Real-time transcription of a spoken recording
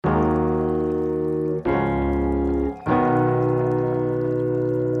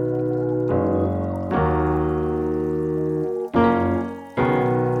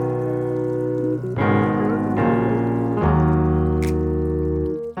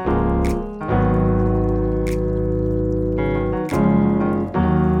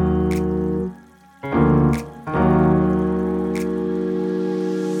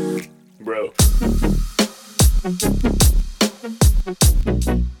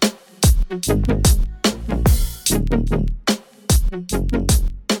Be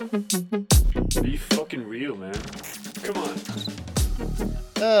fucking real, man. Come on.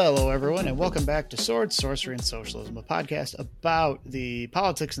 Hello, everyone, and welcome back to Swords, Sorcery, and Socialism, a podcast about the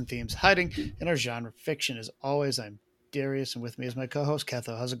politics and themes hiding in our genre fiction. As always, I'm Darius, and with me is my co-host,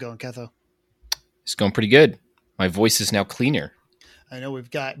 Ketho. How's it going, Ketho? It's going pretty good. My voice is now cleaner. I know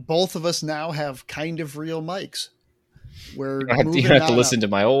we've got, both of us now have kind of real mics. We're You don't have to listen to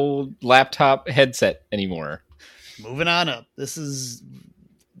my old laptop headset anymore. Moving on up. This is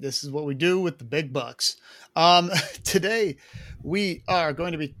what we do with the big bucks. Today we are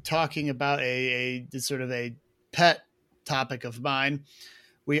going to be talking about a sort of a pet topic of mine.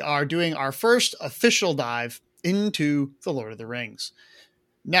 We are doing our first official dive into the Lord of the Rings.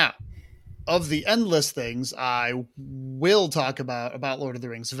 Now, of the endless things I will talk about Lord of the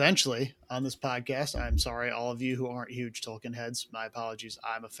Rings eventually on this podcast. I'm sorry, all of you who aren't huge Tolkien heads. My apologies.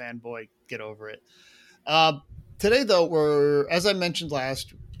 I'm a fanboy. Get over it. Today, though, as I mentioned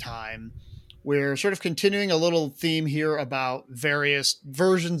last time, we're sort of continuing a little theme here about various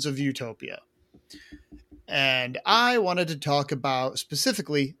versions of Utopia. And I wanted to talk about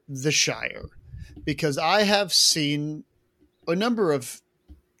specifically the Shire, because I have seen a number of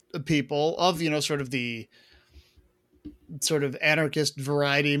people of, sort of the sort of anarchist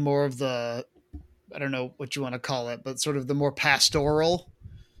variety, more of the, I don't know what you want to call it, but sort of the more pastoral,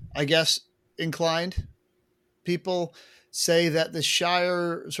 I guess, inclined people say that the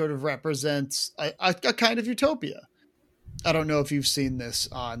Shire sort of represents a kind of utopia. I don't know if you've seen this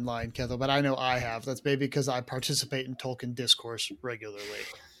online, Ketho, but I know I have. That's maybe because I participate in Tolkien discourse regularly.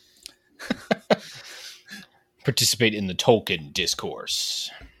 Participate in the Tolkien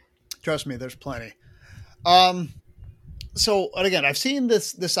discourse. Trust me, there's plenty. So, and again, I've seen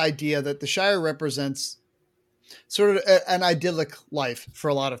this idea that the Shire represents sort of an idyllic life for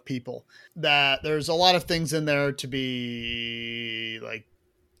a lot of people, that there's a lot of things in there to be like,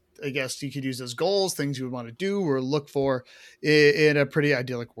 I guess you could use as goals, things you would want to do or look for in a pretty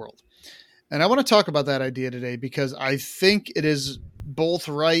idyllic world. And I want to talk about that idea today because I think it is both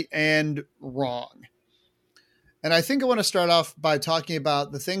right and wrong. And I think I want to start off by talking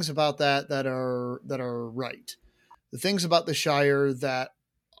about the things about that are right. The things about the Shire that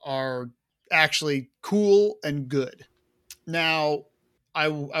are actually cool and good. Now, I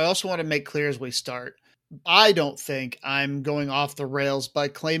also want to make clear as we start, I don't think I'm going off the rails by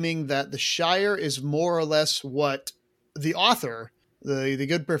claiming that the Shire is more or less what the author, the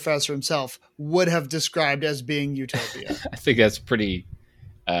good professor himself, would have described as being utopia. I think that's pretty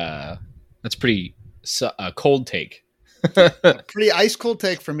cold take. A pretty ice cold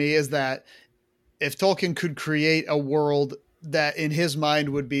take for me is that if Tolkien could create a world that in his mind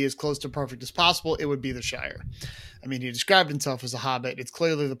would be as close to perfect as possible, it would be the Shire. I mean, he described himself as a hobbit. It's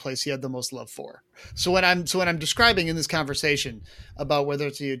clearly the place he had the most love for. So when I'm describing in this conversation about whether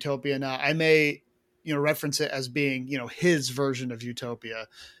it's a utopia or not, I may, reference it as being, his version of utopia.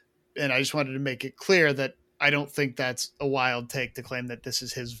 And I just wanted to make it clear that I don't think that's a wild take to claim that this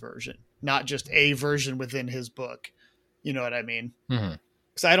is his version, not just a version within his book. You know what I mean? Mm-hmm.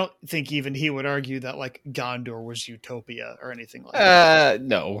 Because I don't think even he would argue that like Gondor was utopia or anything like that.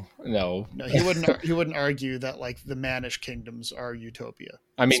 No, he wouldn't. He wouldn't argue that like the Manish kingdoms are utopia.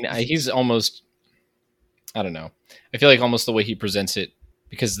 I mean, he's almost. I don't know. I feel like almost the way he presents it,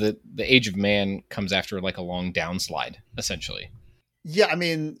 because the Age of Man comes after like a long downslide, essentially. Yeah, I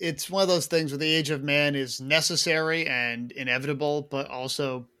mean, it's one of those things where the Age of Man is necessary and inevitable, but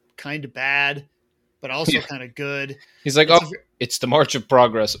also kind of bad, but also kind of good. He's like, it's the March of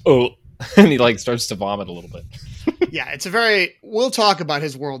Progress. Oh, and he like starts to vomit a little bit. Yeah, we'll talk about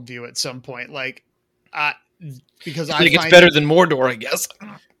his worldview at some point. Like, because I think it's better than Mordor, I guess.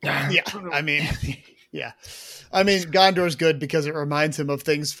 Yeah, I mean, yeah. I mean, Gondor's good because it reminds him of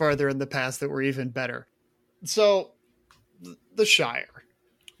things farther in the past that were even better. So, the Shire.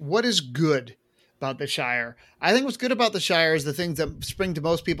 What is good about the Shire? I think what's good about the Shire is the things that spring to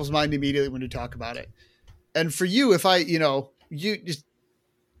most people's mind immediately when you talk about it. And for you, if I, you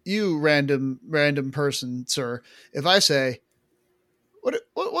random person, sir, if I say,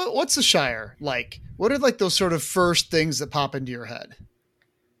 what's the Shire like? What are like those sort of first things that pop into your head?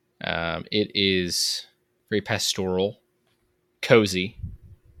 It is very pastoral, cozy.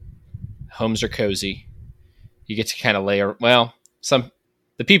 Homes are cozy. You get to kind of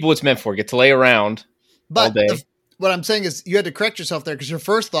the people it's meant for get to lay around all day. What I'm saying is you had to correct yourself there because your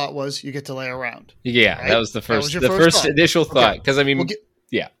first thought was you get to lay around. Yeah, right? That was the first initial thought. Because I mean,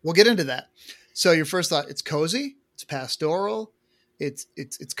 we'll get into that. So your first thought, it's cozy, it's pastoral, it's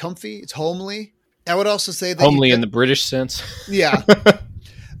comfy, it's homely. I would also say that homely in the British sense. Yeah.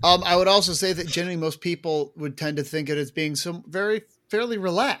 I would also say that generally most people would tend to think it as being some fairly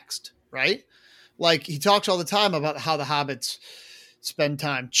relaxed, right? Like he talks all the time about how the hobbits spend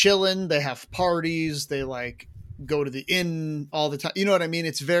time chilling. They have parties. They like go to the inn all the time. You know what I mean?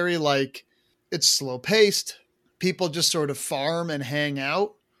 It's very like, it's slow paced. People just sort of farm and hang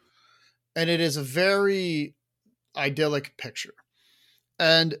out. And it is a very idyllic picture.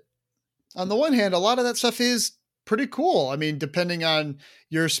 And on the one hand, a lot of that stuff is pretty cool. I mean, depending on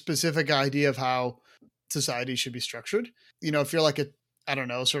your specific idea of how society should be structured, you know, if you're like I don't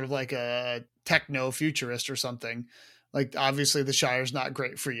know, sort of like a techno futurist or something, like obviously the Shire's not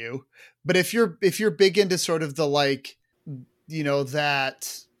great for you. But if you're big into sort of the like, you know,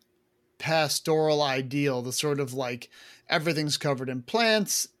 that pastoral ideal, the sort of like everything's covered in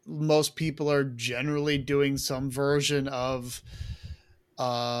plants, most people are generally doing some version of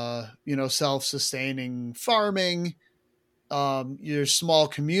you know, self-sustaining farming. Your small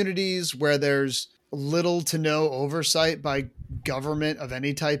communities where there's little to no oversight by government of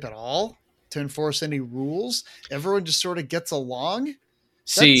any type at all to enforce any rules. Everyone just sort of gets along.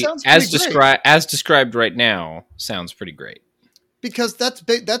 See, as described right now, sounds pretty great. Because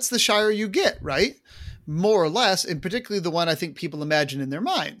that's the Shire you get, right? More or less, and particularly the one I think people imagine in their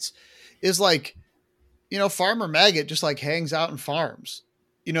minds is like, you know, Farmer Maggot just like hangs out and farms.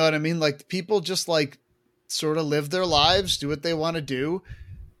 You know what I mean? Like people just like sort of live their lives, do what they want to do.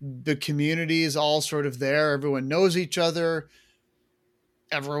 The community is all sort of there. Everyone knows each other.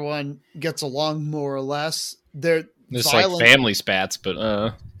 Everyone gets along more or less. There's like family spats,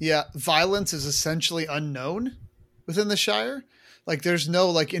 but yeah, violence is essentially unknown within the Shire. Like there's no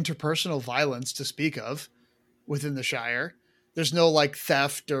like interpersonal violence to speak of within the Shire. There's no like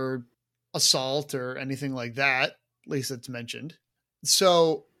theft or assault or anything like that. At least it's mentioned.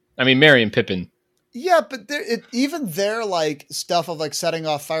 So, I mean, Merry and Pippin. Yeah, but even their like stuff of like setting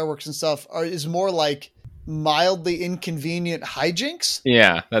off fireworks and stuff is more like mildly inconvenient hijinks.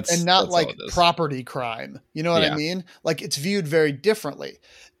 Yeah, and not like property crime. You know what I mean? Like it's viewed very differently.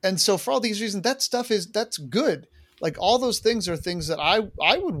 And so for all these reasons, that's good. Like all those things are things that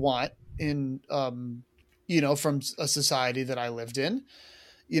I would want in, you know, from a society that I lived in,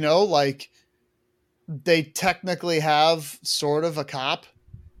 you know, like they technically have sort of a cop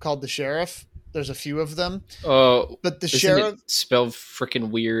called the sheriff. There's a few of them. But the sheriff spelled freaking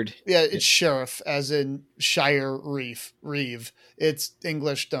weird. Yeah, it's sheriff as in Shire Reeve. It's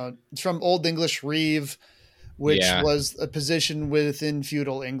English. It's from Old English reeve, which was a position within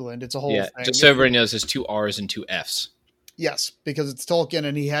feudal England. It's a whole thing. Just so everybody knows, there's 2 R's and 2 F's. Yes, because it's Tolkien,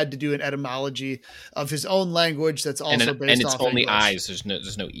 and he had to do an etymology of his own language that's also based off and it's only English. I's.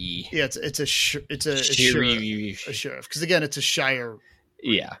 There's no E. Yeah, it's a sheriff. Because again, it's a Shire.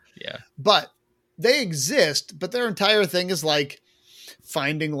 Yeah. But they exist. But their entire thing is like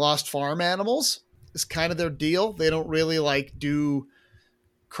finding lost farm animals is kind of their deal. They don't really like do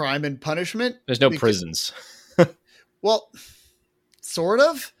crime and punishment. There's no prisons. Well, sort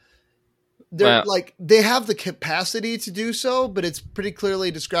of. They're like they have the capacity to do so, but it's pretty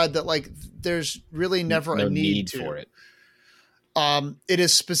clearly described that like there's really never a need for it. It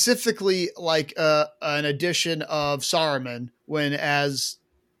is specifically like an addition of Saruman when as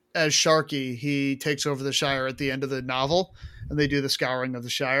Sharky he takes over the Shire at the end of the novel and they do the scouring of the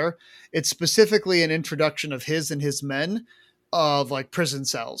Shire. It's specifically an introduction of his and his men of like prison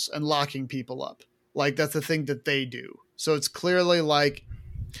cells and locking people up. Like that's the thing that they do. So it's clearly like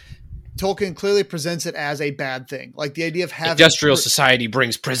Tolkien clearly presents it as a bad thing. Like the idea of having industrial society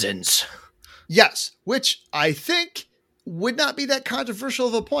brings prisons. Yes, which I think would not be that controversial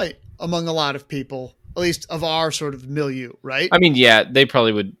of a point among a lot of people, at least of our sort of milieu, right? I mean, yeah,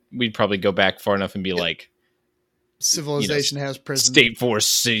 we'd probably go back far enough and be like, civilization has prisons. State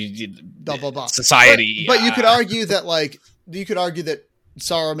force, blah, blah, blah. Society. But you could argue that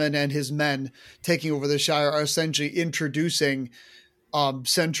Saruman and his men taking over the Shire are essentially introducing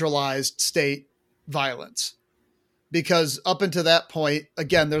centralized state violence, because up until that point,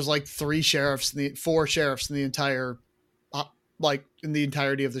 again, there's like 4 sheriffs in the entire, in the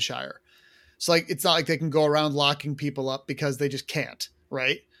entirety of the Shire. So like, it's not like they can go around locking people up because they just can't.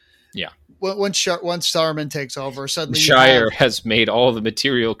 Right. Yeah. Once Saruman takes over, suddenly the Shire has made all the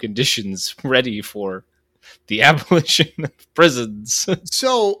material conditions ready for the abolition of prisons.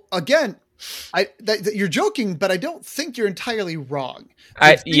 So again, you're joking, but I don't think you're entirely wrong.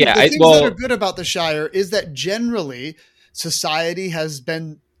 The things that are good about the Shire is that generally society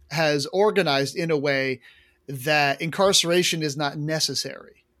has organized in a way that incarceration is not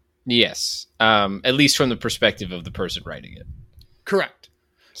necessary. Yes. At least from the perspective of the person writing it. Correct.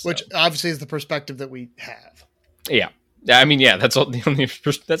 So. Which obviously is the perspective that we have. Yeah. I mean, yeah, that's the only.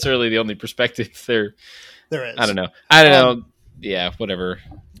 That's really the only perspective there. There is. I don't know. Yeah, whatever.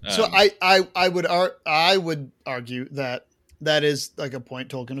 So I would argue that is like a point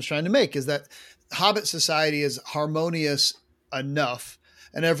Tolkien was trying to make, is that Hobbit society is harmonious enough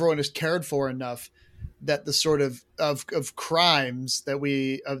and everyone is cared for enough that the sort of crimes that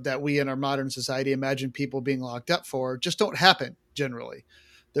we in our modern society imagine people being locked up for just don't happen generally.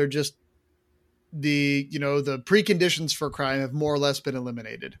 They're just the preconditions for crime have more or less been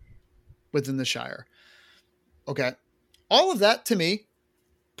eliminated within the Shire. Okay. All of that to me,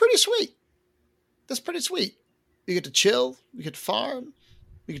 pretty sweet. That's pretty sweet. You get to chill, you get to farm,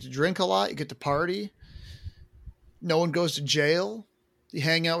 you get to drink a lot, you get to party. No one goes to jail. You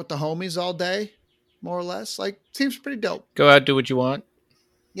hang out with the homies all day, more or less. Like, seems pretty dope. Go out, do what you want.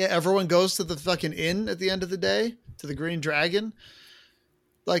 Yeah, everyone goes to the fucking inn at the end of the day, to the Green Dragon.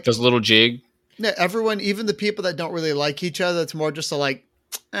 Like, does a little jig. Yeah, everyone, even the people that don't really like each other, it's more just I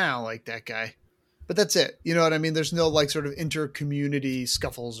don't like that guy. But that's it. You know what I mean? There's no like sort of inter-community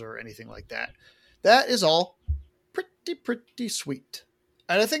scuffles or anything like that. That is all pretty sweet.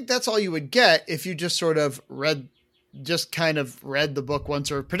 And I think that's all you would get if you just sort of read the book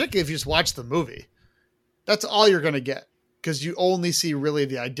once, or particularly if you just watch the movie. That's all you're going to get, because you only see really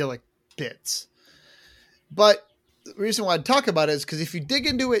the idyllic bits. But the reason why I'd talk about it is because if you dig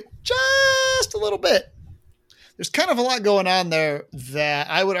into it just a little bit, there's kind of a lot going on there that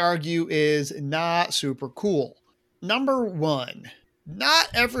I would argue is not super cool. Number one, not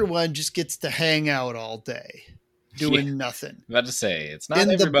everyone just gets to hang out all day doing nothing. I'm about to say, it's not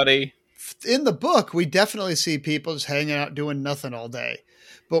everybody. In the book, we definitely see people just hanging out doing nothing all day.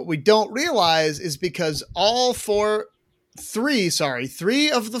 But what we don't realize is because three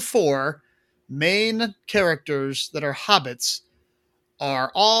of the four main characters that are hobbits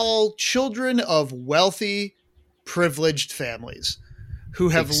are all children of wealthy, privileged families who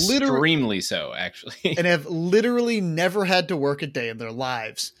have extremely so, actually, and have literally never had to work a day in their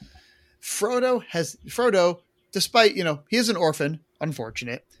lives. Frodo, despite, he is an orphan,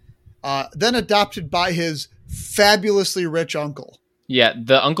 unfortunate, then adopted by his fabulously rich uncle. Yeah,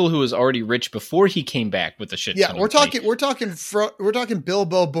 the uncle who was already rich before he came back with the shit. Yeah, we're talking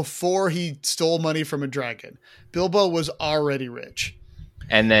Bilbo before he stole money from a dragon. Bilbo was already rich.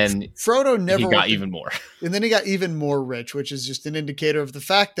 And then Frodo never got even more. And then he got even more rich, which is just an indicator of the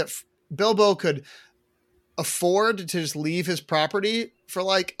fact that Bilbo could afford to just leave his property for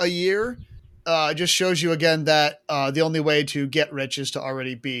like a year. Just shows you again that the only way to get rich is to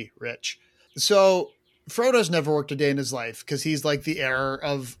already be rich. So Frodo's never worked a day in his life because he's like the heir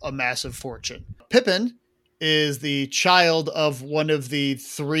of a massive fortune. Pippin is the child of one of the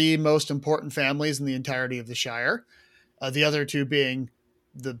three most important families in the entirety of the Shire. The other two being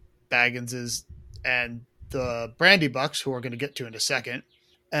the Bagginses and the Brandybucks, who we're going to get to in a second.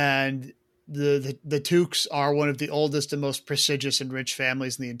 And the Tooks are one of the oldest and most prestigious and rich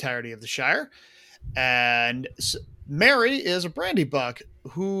families in the entirety of the Shire. And Merry is a Brandybuck,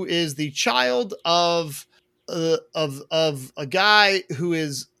 who is the child of a guy who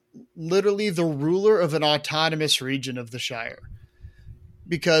is literally the ruler of an autonomous region of the Shire.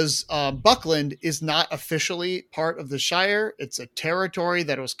 Because Buckland is not officially part of the Shire. It's a territory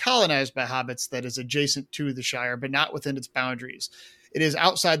that was colonized by hobbits that is adjacent to the Shire, but not within its boundaries. It is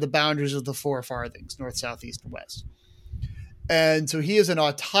outside the boundaries of the Four Farthings, north, south, east, and west. And so he is an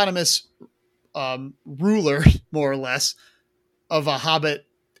autonomous ruler, more or less, of a hobbit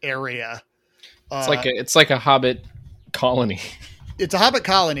area. It's like a hobbit colony. It's a hobbit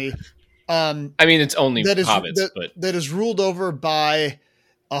colony. I mean, it's only hobbits, but that is ruled over by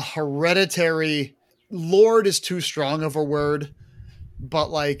a hereditary lord is too strong of a word, but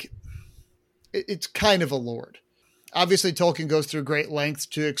like it's kind of a lord. Obviously, Tolkien goes through great lengths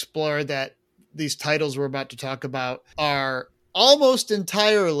to explore that these titles we're about to talk about are almost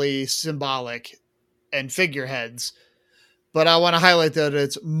entirely symbolic and figureheads, but I want to highlight that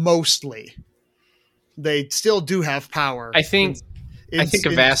it's mostly. They still do have power. I think a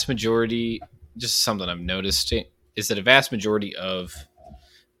vast majority, just something I've noticed, is that a vast majority of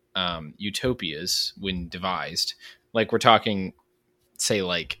utopias, when devised, like we're talking, say,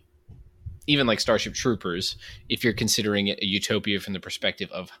 like even like Starship Troopers, if you're considering it a utopia from the perspective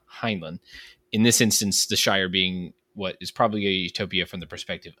of Heinlein, in this instance, the Shire being what is probably a utopia from the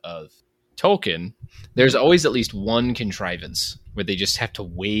perspective of Tolkien, there's always at least one contrivance where they just have to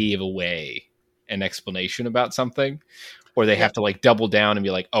wave away an explanation about something, or they have to like double down and be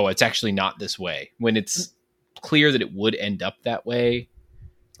like, oh, it's actually not this way, when it's clear that it would end up that way.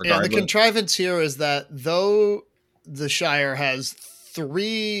 Yeah, the contrivance here is that though the Shire has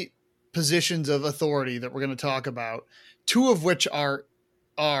three positions of authority that we're going to talk about, two of which are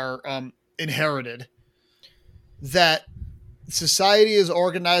inherited, that society is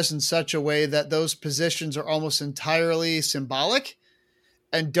organized in such a way that those positions are almost entirely symbolic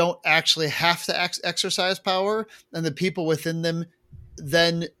and don't actually have to exercise power, and the people within them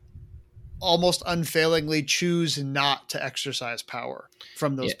then almost unfailingly choose not to exercise power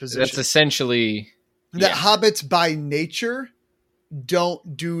from those positions. That's essentially that hobbits by nature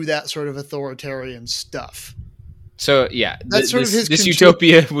don't do that sort of authoritarian stuff. So yeah, that's sort of this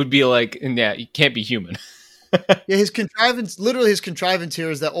utopia would be like, yeah, you can't be human. Yeah, his contrivance here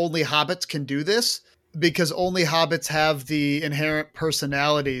is that only hobbits can do this, because only hobbits have the inherent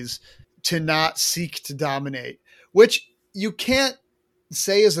personalities to not seek to dominate, which you can't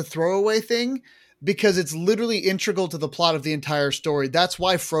say is a throwaway thing, because it's literally integral to the plot of the entire story. That's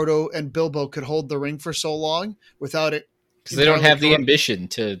why Frodo and Bilbo could hold the ring for so long without it. Because they don't have the ambition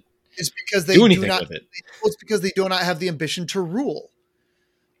to do anything with it. It's because they do not have the ambition to rule.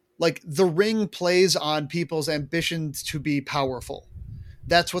 Like, the ring plays on people's ambitions to be powerful.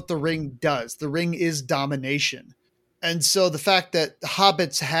 That's what the ring does. The ring is domination. And so the fact that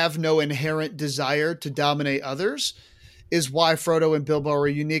hobbits have no inherent desire to dominate others is why Frodo and Bilbo are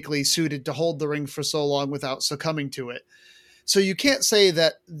uniquely suited to hold the ring for so long without succumbing to it. So you can't say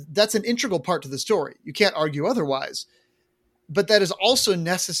that that's an integral part to the story. You can't argue otherwise. But that is also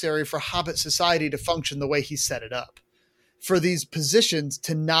necessary for Hobbit society to function the way he set it up, for these positions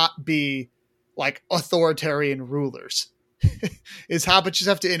to not be like authoritarian rulers. Is hobbits just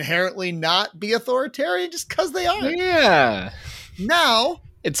have to inherently not be authoritarian just because they are? Yeah. Now,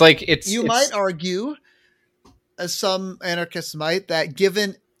 you might argue, as some anarchists might, that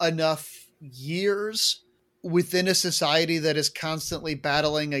given enough years within a society that is constantly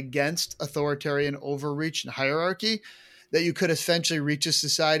battling against authoritarian overreach and hierarchy, that you could eventually reach a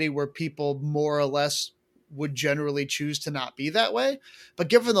society where people more or less would generally choose to not be that way. But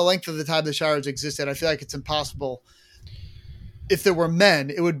given the length of the time the Shires existed, I feel like it's impossible. If there were men,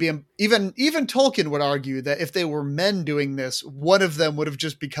 it would be even Tolkien would argue that if they were men doing this, one of them would have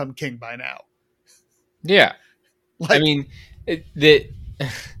just become king by now. Yeah. Like,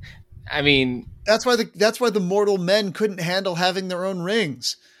 that's why the mortal men couldn't handle having their own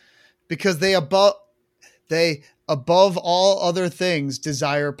rings, because they above all other things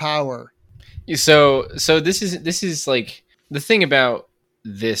desire power. So this is like the thing about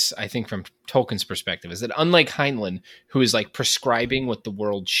this, I think, from Tolkien's perspective, is that unlike Heinlein, who is like prescribing what the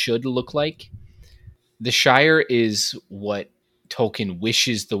world should look like, the Shire is what Tolkien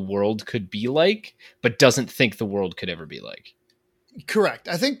wishes the world could be like, but doesn't think the world could ever be like. Correct.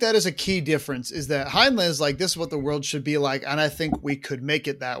 I think that is a key difference, is that Heinlein is like, this is what the world should be like, and I think we could make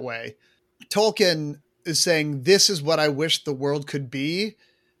it that way. Tolkien is saying, this is what I wish the world could be,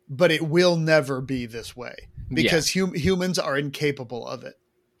 but it will never be this way, because humans are incapable of it.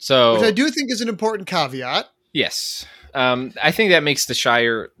 So, which I do think is an important caveat. Yes. I think that makes the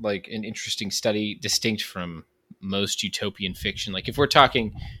Shire like an interesting study, distinct from most utopian fiction. Like if we're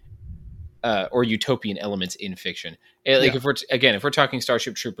talking, or utopian elements in fiction, if we're talking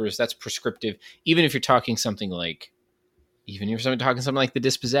Starship Troopers, that's prescriptive. Even if you're talking something like The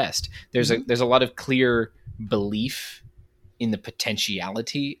Dispossessed, there's a lot of clear belief in the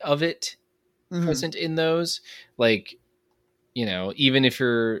potentiality of it present in those. Like, even if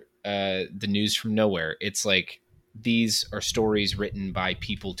you're The News from Nowhere, it's like these are stories written by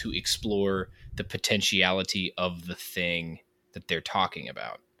people to explore the potentiality of the thing that they're talking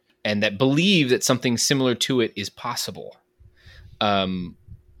about, and that believe that something similar to it is possible.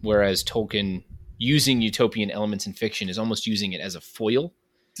 Whereas Tolkien, using utopian elements in fiction, is almost using it as a foil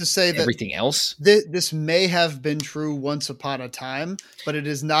to say that everything else. This may have been true once upon a time, but it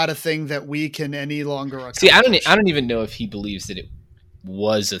is not a thing that we can any longer accomplish. See, I don't even know if he believes that it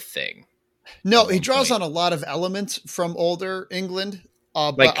was a thing. No, he draws on a lot of elements from older England,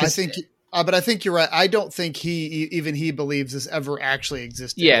 but I think you're right. I don't think he believes this ever actually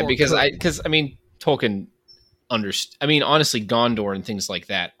existed. Yeah, because Tolkien honestly, Gondor and things like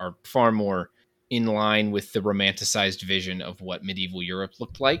that are far more in line with the romanticized vision of what medieval Europe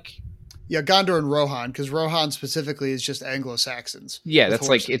looked like. Yeah, Gondor and Rohan, because Rohan specifically is just Anglo-Saxons. Yeah, that's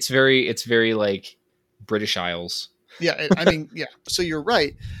horses. Like it's very like British Isles. Yeah, yeah. So you're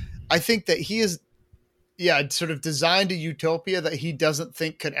right. I think that he is, sort of designed a utopia that he doesn't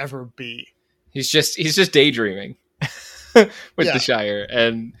think could ever be. He's just daydreaming with the Shire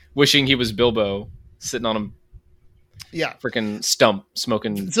and wishing he was Bilbo sitting on a freaking stump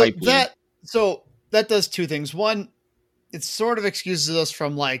smoking pipe weed. So that does two things. One, it sort of excuses us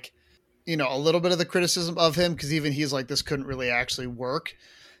from a little bit of the criticism of him, because even he's like, this couldn't really actually work.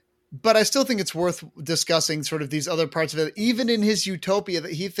 but I still think it's worth discussing sort of these other parts of it, even in his utopia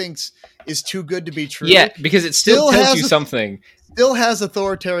that he thinks is too good to be true. Yeah, because it still tells you something. Still has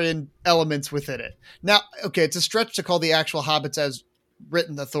authoritarian elements within it. Now, okay, it's a stretch to call the actual hobbits as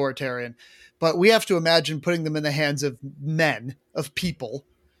written authoritarian, but we have to imagine putting them in the hands of men, of people.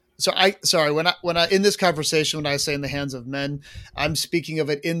 So when I in this conversation, when I say in the hands of men, I'm speaking of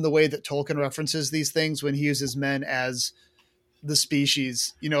it in the way that Tolkien references these things when he uses men as the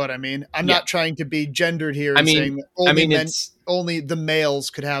species. You know what I mean? I'm not trying to be gendered here and saying that only the males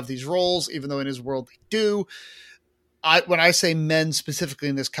could have these roles, even though in his world they do. When I say men specifically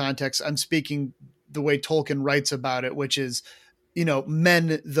in this context, I'm speaking the way Tolkien writes about it, which is, men,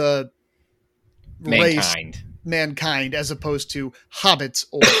 the mankind, as opposed to hobbits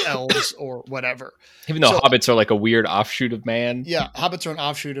or elves or whatever. Even though hobbits are like a weird offshoot of man. Yeah, hobbits are an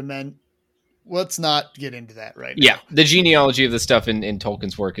offshoot of men. Let's not get into that right now. Yeah, the genealogy of the stuff in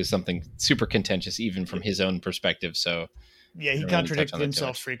Tolkien's work is something super contentious, even from his own perspective. So yeah, he contradicted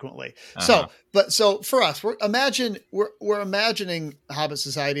himself frequently. So for us, we're imagining Hobbit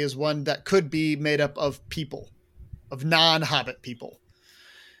society as one that could be made up of people, of non-Hobbit people.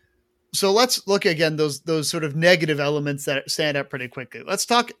 So let's look again those sort of negative elements that stand out pretty quickly. Let's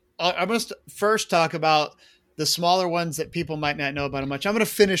talk. I'm going to first talk about the smaller ones that people might not know about much. I'm going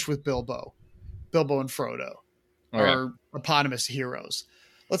to finish with Bilbo and Frodo, or eponymous heroes.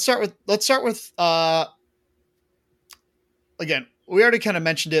 Let's start with. Again, we already kind of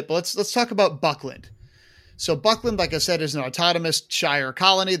mentioned it, but let's talk about Buckland. So Buckland, like I said, is an autonomous Shire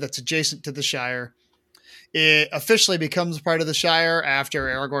colony that's adjacent to the Shire. It officially becomes part of the Shire after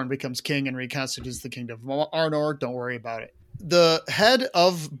Aragorn becomes king and reconstitutes the kingdom of Arnor. Don't worry about it. The head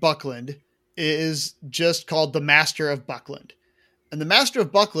of Buckland is just called the Master of Buckland. And the Master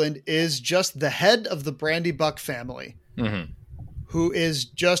of Buckland is just the head of the Brandybuck family, who is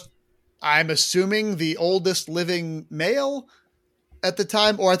just, I'm assuming, the oldest living male at the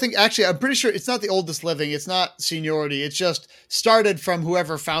time. Or I'm pretty sure it's not the oldest living. It's not seniority. It's just started from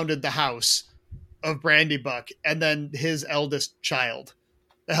whoever founded the house of Brandybuck, and then his eldest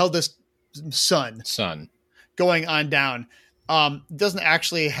son going on down. Doesn't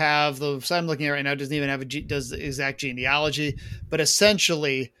actually have the site I'm looking at right now. Doesn't even have does the exact genealogy, but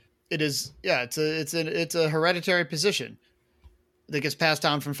essentially it is. Yeah, it's a hereditary position that gets passed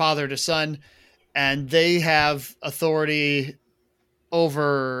down from father to son, and they have authority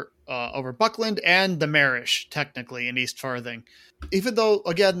over Buckland and the Marish, technically, in East Farthing. Even though,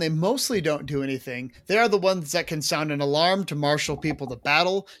 again, they mostly don't do anything, they are the ones that can sound an alarm to marshal people to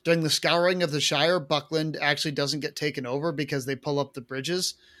battle. During the scouring of the Shire, Buckland actually doesn't get taken over because they pull up the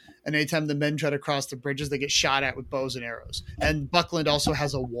bridges. And anytime the men try to cross the bridges, they get shot at with bows and arrows. And Buckland also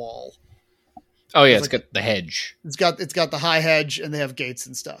has a wall. Oh yeah, it's got the hedge. It's got the high hedge, and they have gates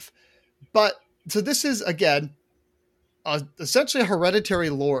and stuff. But so this is, again, essentially a hereditary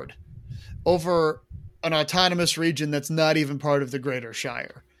lord over an autonomous region that's not even part of the Greater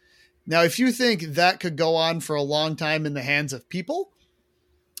Shire. Now, if you think that could go on for a long time in the hands of people,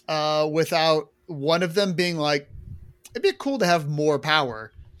 without one of them being like, it'd be cool to have more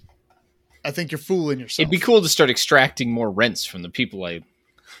power, I think you're fooling yourself. It'd be cool to start extracting more rents from the people that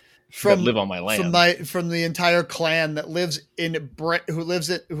live on my land. From the entire clan that lives who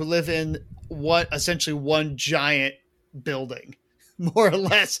live in essentially one giant building, more or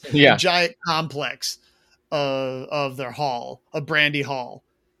less, a giant complex of their hall, a Brandy Hall.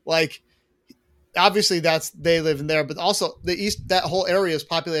 Like, obviously they live in there, but also that whole area is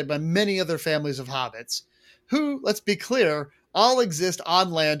populated by many other families of hobbits who, let's be clear, all exist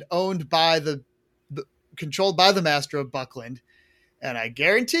on land owned by controlled by the Master of Buckland. And I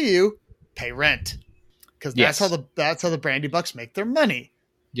guarantee you pay rent, because that's how the Brandybucks make their money.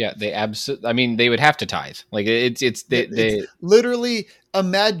 Yeah, they absolutely. I mean, they would have to tithe. Like it's literally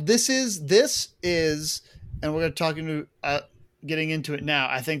imagine this is, and we're getting into it now.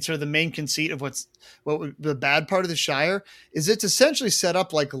 I think sort of the main conceit of what the bad part of the Shire is. It's essentially set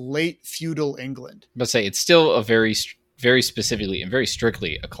up like late feudal England. But say it's still a very specifically and very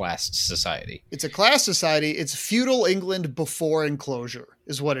strictly a class society. It's a class society. It's feudal England before enclosure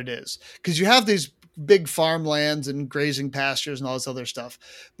is what it is. Because you have these big farmlands and grazing pastures and all this other stuff,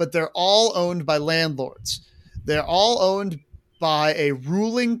 but they're all owned by landlords. They're all owned by a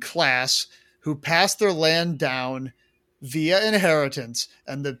ruling class who pass their land down via inheritance,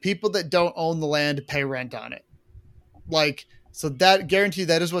 and the people that don't own the land pay rent on it. Like, so that guarantee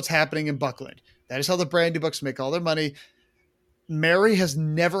that is what's happening in Buckland. That is how the Brandybucks make all their money. Merry has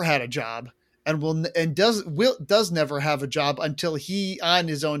never had a job and does never have a job until he, on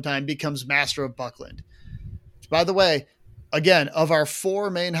his own time, becomes Master of Buckland. By the way, again, of our 4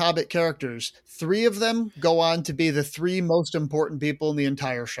 main Hobbit characters, 3 of them go on to be the 3 most important people in the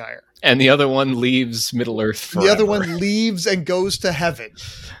entire Shire. And the other one leaves Middle Earth forever. The other one leaves and goes to heaven.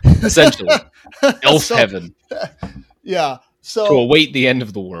 Essentially. Elf heaven. Yeah. So to await the end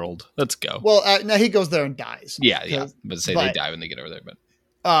of the world. Let's go. Well, now he goes there and dies. Yeah. But say they die when they get over there.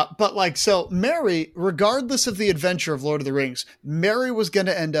 But so Merry, regardless of the adventure of Lord of the Rings, Merry was going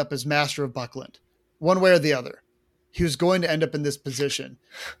to end up as Master of Buckland, one way or the other. He was going to end up in this position.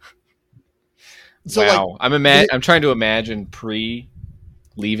 So, wow. I'm trying to imagine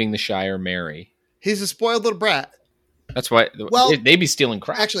leaving the Shire Merry. He's a spoiled little brat. That's why. Well, they'd be stealing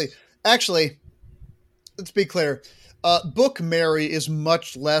crap. Actually, let's be clear. Book Merry is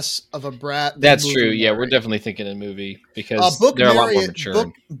much less of a brat. That's true. Merry. Yeah, we're definitely thinking a movie because they're a lot more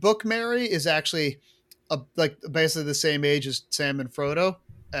mature. Book Merry is actually basically the same age as Sam and Frodo,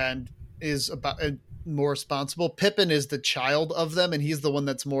 and is about more responsible. Pippin is the child of them, and he's the one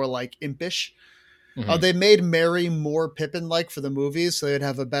that's more like impish. Mm-hmm. They made Merry more Pippin-like for the movies, so they'd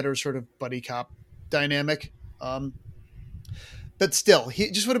have a better sort of buddy cop dynamic. But still,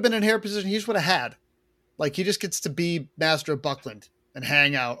 he just would have been in a hair position. He just would have had. Like, he just gets to be Master of Buckland and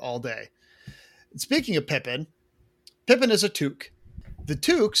hang out all day. And speaking of Pippin, Pippin is a Took. The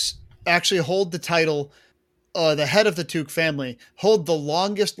Tooks actually hold the title, the head of the Took family, hold the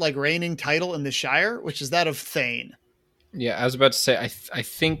longest, reigning title in the Shire, which is that of Thane. Yeah, I was about to say, I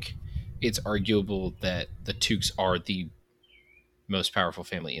think it's arguable that the Tooks are the most powerful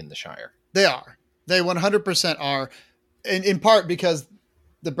family in the Shire. They are. They 100% are, in part because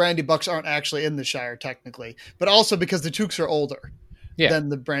the Brandybucks aren't actually in the Shire technically, but also because the Tooks are older than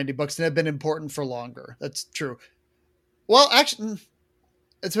the Brandybucks and have been important for longer. That's true. Well, actually,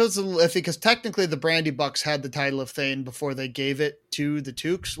 it's a little iffy because technically the Brandybucks had the title of Thane before they gave it to the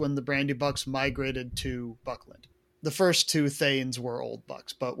Tooks when the Brandybucks migrated to Buckland. The first 2 Thanes were old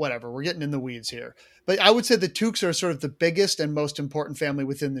bucks, but whatever. We're getting in the weeds here. But I would say the Tooks are sort of the biggest and most important family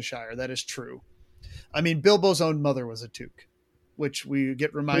within the Shire. That is true. I mean, Bilbo's own mother was a Took, which we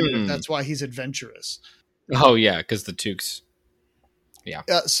get reminded of. That's why he's adventurous. Oh, yeah, because the Tooks. Yeah.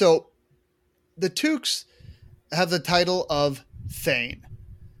 So the Tooks have the title of Thane.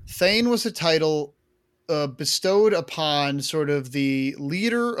 Thane was a title bestowed upon sort of the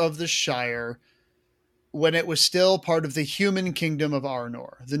leader of the Shire when it was still part of the human kingdom of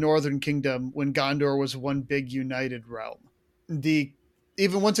Arnor, the Northern Kingdom, when Gondor was one big united realm.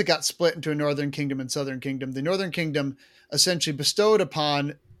 Even once it got split into a Northern Kingdom and Southern Kingdom, the Northern Kingdom essentially bestowed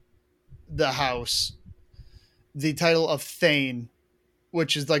upon the house the title of Thane,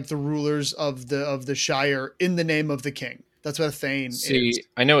 which is like the rulers of the Shire in the name of the king. That's what a Thane is.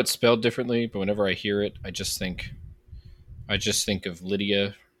 I know it's spelled differently, but whenever I hear it, I just think of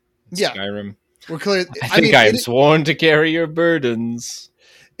Lydia in Skyrim. We're clear. I am sworn to carry your burdens.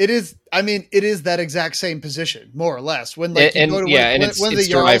 It is that exact same position, more or less. It's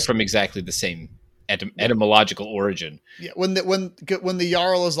derived from exactly the same etymological origin. Yeah, when the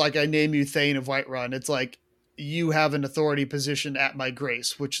Jarl is like, I name you Thane of Whiterun, it's like, you have an authority position at my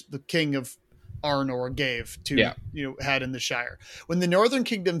grace, which the king of Arnor gave to had in the Shire. When the Northern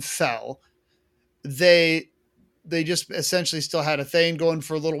Kingdom fell, they just essentially still had a Thane going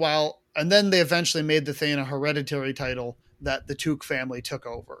for a little while. And then they eventually made the Thane a hereditary title that the Took family took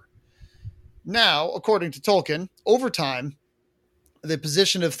over. Now, according to Tolkien, over time, the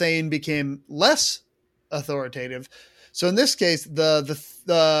position of Thane became less authoritative. So in this case,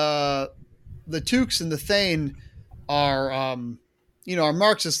 the Tooks and the Thane are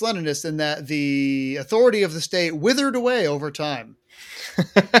Marxist Leninists in that the authority of the state withered away over time.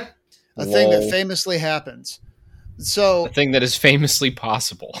 A thing that famously happens. So a thing that is famously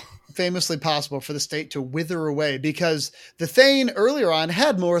possible for the state to wither away, because the Thane earlier on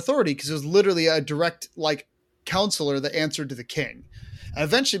had more authority because it was literally a direct counselor that answered to the king, and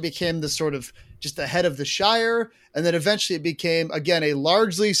eventually became the sort of just the head of the Shire. And then eventually it became, again, a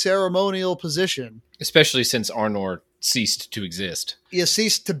largely ceremonial position, especially since Arnor ceased to exist. Yeah,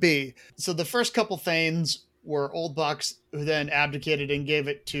 ceased to be. So the first couple Thanes were old bucks who then abdicated and gave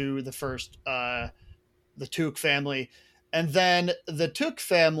it to the first, the Took family. And then the Took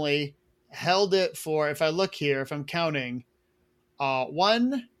family held it for, if I look here, if I'm counting,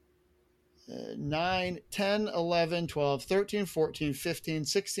 1, 9, 10, 11, 12, 13, 14, 15,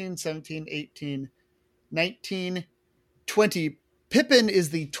 16, 17, 18, 19, 20. Pippin is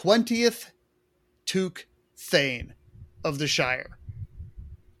the 20th Took Thane of the Shire.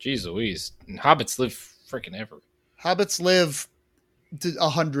 Jeez Louise. And hobbits live freaking ever. Hobbits live to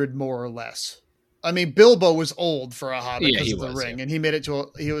 100 more or less. I mean, Bilbo was old for a hobbit Yeah, because he of the was, ring, yeah. and he made it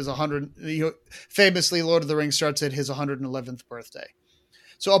to he was 100. Famously, Lord of the Rings starts at his 111th birthday,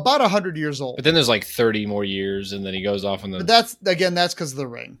 so about 100 years old. But then there's like 30 more years, and then he goes off on the. But that's because of the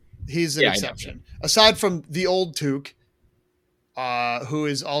ring. He's an Yeah, I know, exception. Aside from the old Took, who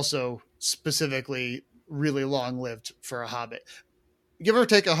is also specifically really long lived for a hobbit, give or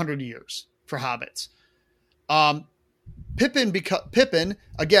take 100 years for hobbits. Pippin,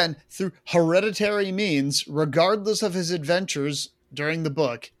 again, through hereditary means, regardless of his adventures during the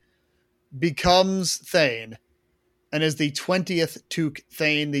book, becomes Thane and is the 20th Took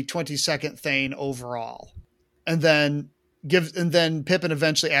Thane, the 22nd Thane overall. And then Pippin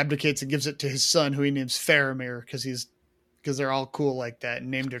eventually abdicates and gives it to his son, who he names Faramir because they're all cool like that and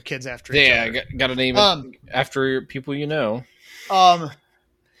named their kids after each other. Yeah, got to name it after people you know.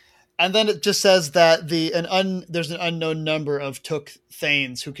 And then it just says that there's an unknown number of Took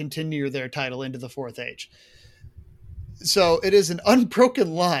Thanes who continue their title into the Fourth Age. So it is an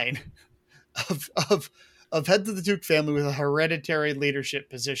unbroken line of heads of the Took family with a hereditary leadership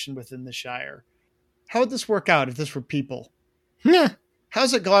position within the Shire. How would this work out if this were people? Yeah.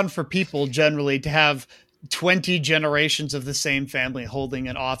 How's it gone for people generally to have 20 generations of the same family holding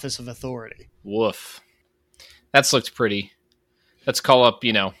an office of authority? Woof. That's looked pretty. Let's call up,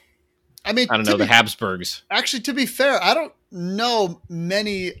 I mean, I don't know, the Habsburgs. Actually, to be fair, I don't know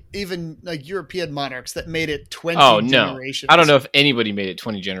many even like European monarchs that made it 20 generations. I don't know if anybody made it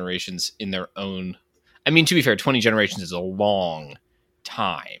 20 generations in their own. I mean, to be fair, 20 generations is a long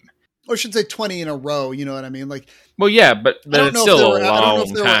time. Or I should say 20 in a row, you know what I mean? Like, well, yeah, but it's still a long time. I don't know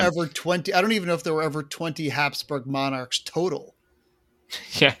if there were ever 20. I don't even know if there were ever 20 Habsburg monarchs total.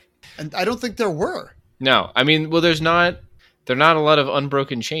 Yeah. And I don't think there were. No. I mean, well, there are not a lot of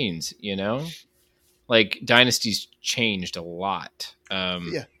unbroken chains, Like, dynasties changed a lot.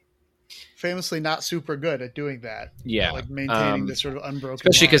 Yeah. Famously not super good at doing that. Yeah. Like maintaining this sort of unbroken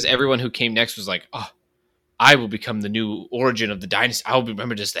especially because line. everyone who came next was like, oh, I will become the new origin of the dynasty. I will be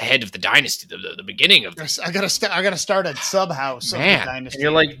remembered as the head of the dynasty, the beginning of the... I gotta start a sub house of the dynasty. And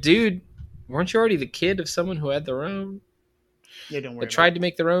you're like, dude, weren't you already the kid of someone who had their own? Yeah, don't worry. That tried to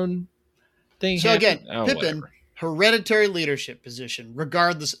make their own thing So happen? again, Pippin, hereditary leadership position,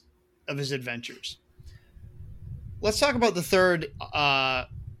 regardless of his adventures. Let's talk about the third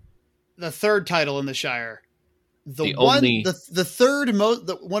title in the Shire. One of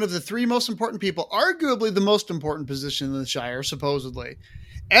the three most important people, arguably the most important position in the Shire, supposedly,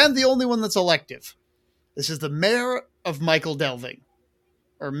 and the only one that's elective. This is the Mayor of Michael Delving,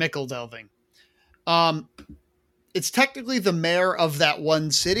 or Mickle Delving. It's technically the mayor of that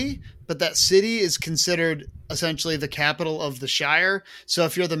one city, but that city is considered essentially the capital of the Shire. So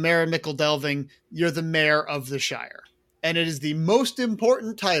if you're the mayor of Mickle Delving, you're the mayor of the Shire. And it is the most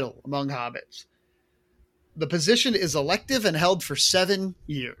important title among hobbits. The position is elective and held for 7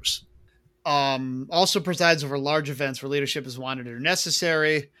 years. Also presides over large events where leadership is wanted or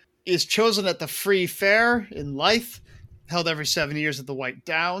necessary. Is chosen at the Free Fair in Leith, held every 7 years at the White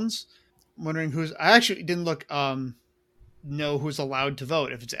Downs. I'm wondering I actually didn't know who's allowed to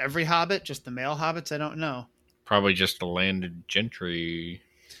vote. If it's every hobbit, just the male hobbits, I don't know. Probably just the landed gentry.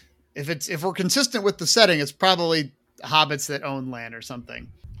 If we're consistent with the setting, it's probably hobbits that own land or something.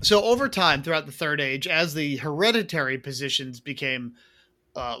 So over time, throughout the Third Age, as the hereditary positions became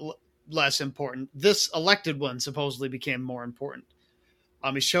less important, this elected one supposedly became more important.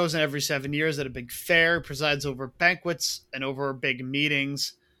 He's chosen every 7 years at a big fair, presides over banquets and over big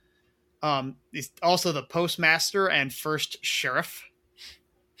meetings. He's also the postmaster and first sheriff.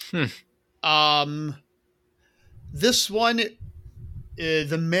 This one,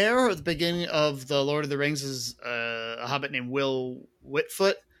 the mayor at the beginning of the Lord of the Rings is a hobbit named Will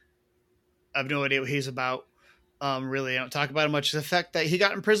Whitfoot. I have no idea what he's about. Really, I don't talk about him much. The fact that he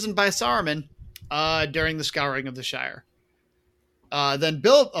got imprisoned by Saruman during the Scouring of the Shire. Then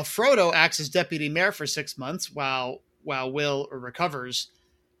Frodo acts as deputy mayor for 6 months while Will recovers.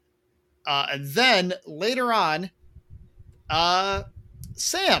 And then later on,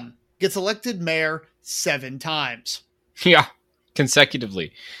 Sam gets elected mayor 7 times. Yeah,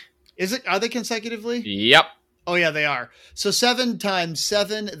 consecutively. Are they consecutively? Yep. Oh yeah, they are. So 7 times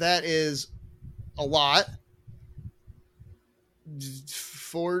 7, that is a lot.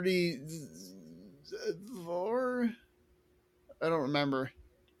 44? I don't remember.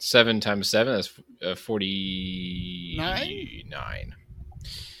 7 times 7, that's 49. 49.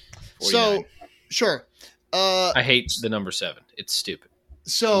 So, sure. I hate the number 7. It's stupid.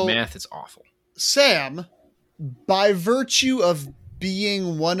 So math is awful. Sam, by virtue of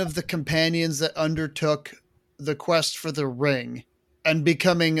being one of the companions that undertook the quest for the ring and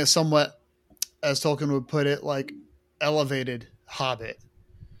becoming a somewhat as Tolkien would put it, like elevated hobbit.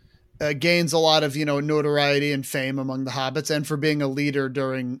 Gains a lot of, notoriety and fame among the hobbits, and for being a leader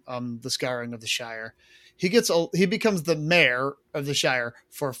during the scouring of the Shire. He becomes the mayor of the Shire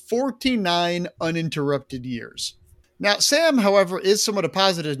for 49 uninterrupted years. Now, Sam, however, is somewhat a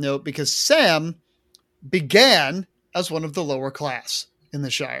positive note because Sam began as one of the lower class in the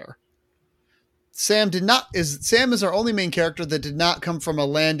Shire. Sam is our only main character that did not come from a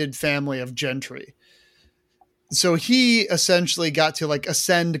landed family of gentry. So he essentially got to like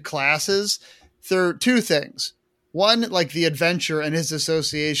ascend classes through two things. One, like the adventure and his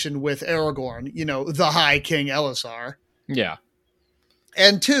association with Aragorn, the High King Elisar. Yeah.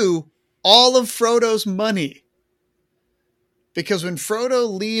 And two, all of Frodo's money. Because when Frodo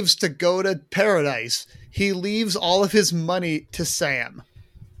leaves to go to paradise, he leaves all of his money to Sam.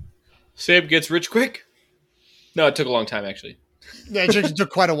 Sam gets rich quick? No, it took a long time, actually. Yeah, it took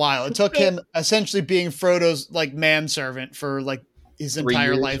quite a while. It took him essentially being Frodo's like manservant for like his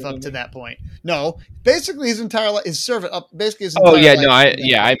entire life up to that point. No, basically his entire life, his servant up basically his entire life.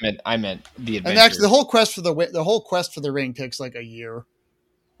 I meant the adventure. And actually, the whole quest for the ring takes like a year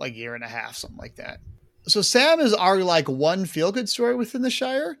and a half, something like that. So Sam is our like one feel good story within the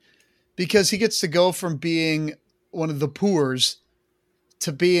Shire because he gets to go from being one of the poors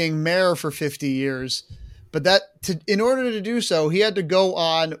to being mayor for 50 years. But in order to do so, he had to go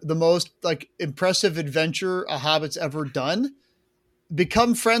on the most like impressive adventure a hobbit's ever done,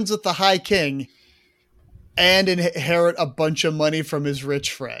 become friends with the High King, and inherit a bunch of money from his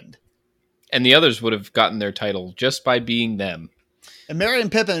rich friend. And the others would have gotten their title just by being them. And Merry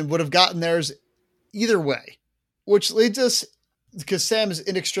and Pippin would have gotten theirs either way, which leads us, because Sam is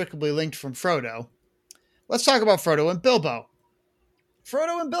inextricably linked from Frodo. Let's talk about Frodo and Bilbo.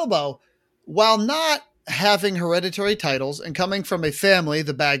 Frodo and Bilbo, while not having hereditary titles and coming from a family,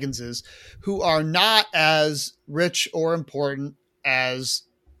 the Bagginses, who are not as rich or important as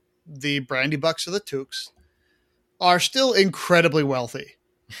the Brandybucks or the Tooks, are still incredibly wealthy.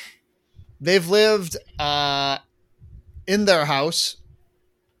 They've lived in their house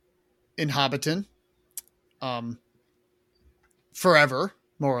in Hobbiton forever,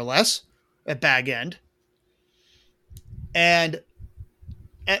 more or less, at Bag End. And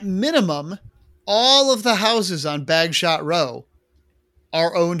at minimum, all of the houses on Bagshot Row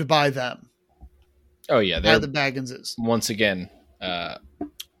are owned by them. Oh yeah, they're the Bagginses. Once again,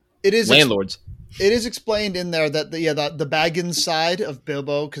 it is landlords. It is explained in there that the Baggins side of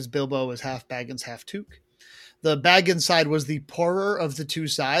Bilbo, because Bilbo is half Baggins, half Took. The Baggins side was the poorer of the two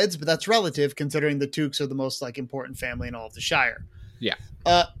sides, but that's relative considering the Tooks are the most like important family in all of the Shire. Yeah.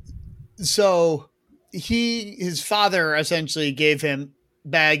 So his father essentially gave him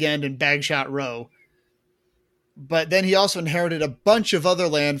Bag End and Bagshot Row, but then he also inherited a bunch of other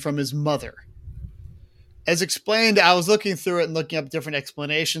land from his mother. As explained, I was looking through it and looking up different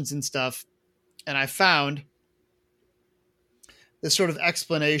explanations and stuff, and I found this sort of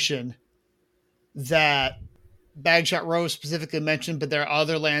explanation that Bagshot Row is specifically mentioned, but there are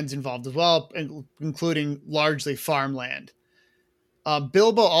other lands involved as well, including largely farmland.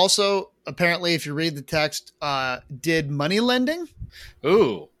 Bilbo also, apparently, if you read the text, did money lending.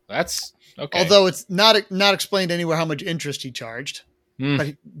 Ooh, that's okay. Although it's not explained anywhere how much interest he charged.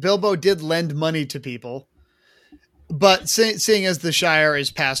 But Bilbo did lend money to people. But seeing as the Shire is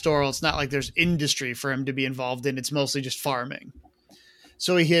pastoral, it's not like there's industry for him to be involved in. It's mostly just farming.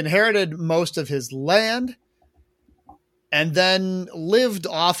 So he inherited most of his land and then lived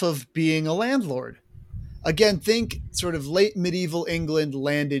off of being a landlord. Again, think sort of late medieval England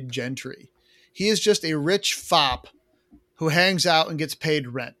landed gentry. He is just a rich fop who hangs out and gets paid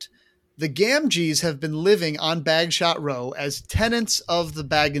rent. The Gamgees have been living on Bagshot Row as tenants of the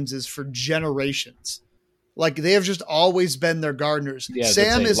Bagginses for generations. Like, they have just always been their gardeners. Yeah,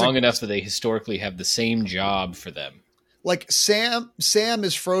 Sam is long enough that they historically have the same job for them. Like, Sam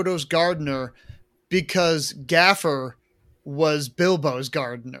is Frodo's gardener because Gaffer was Bilbo's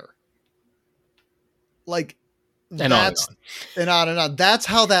gardener. Like, and on and on. That's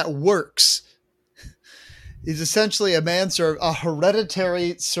how that works. He's essentially a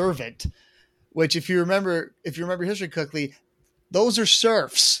hereditary servant, which if you remember history correctly, those are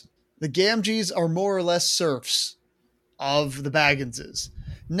serfs. The Gamgees are more or less serfs of the Bagginses.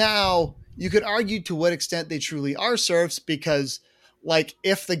 Now, you could argue to what extent they truly are serfs because, like,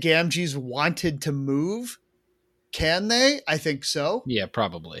 if the Gamgees wanted to move, can they? I think so. Yeah,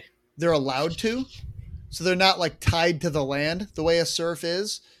 probably. They're allowed to. So they're not, like, tied to the land the way a serf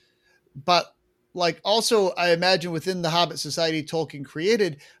is. But, like, also, I imagine within the Hobbit society Tolkien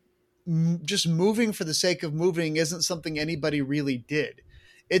created, just moving for the sake of moving isn't something anybody really did.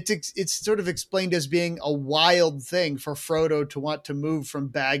 it's sort of explained as being a wild thing for Frodo to want to move from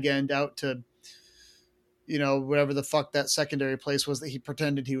Bag End out to, whatever the fuck that secondary place was that he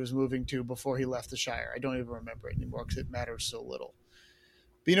pretended he was moving to before he left the Shire. I don't even remember it anymore because it matters so little.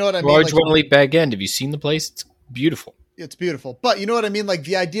 But you know what I mean? Why would you want to leave Bag End? Have you seen the place? It's beautiful. It's beautiful. But you know what I mean? Like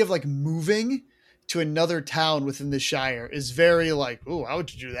the idea of like moving to another town within the Shire is very like, oh, how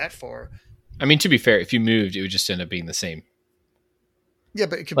would you do that for? I mean, to be fair, if you moved, it would just end up being the same. Yeah,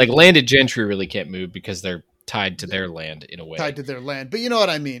 but it could like landed gentry really can't move because they're tied to their land in a way. Tied to their land. But you know what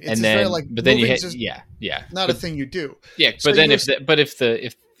I mean? It's and then, very like, but then you hit, not a thing you do. Yeah, So but then if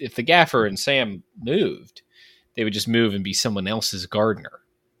the gaffer and Sam moved, they would just move and be someone else's gardener.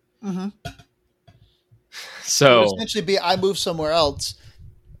 Mm-hmm. So it would essentially be, I move somewhere else.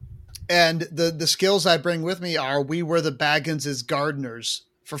 And the skills I bring with me are, we were the Baggins' gardeners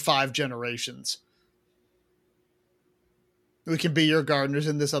for 5 generations. We can be your gardeners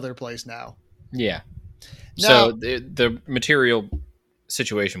in this other place now. Yeah. Now, so the material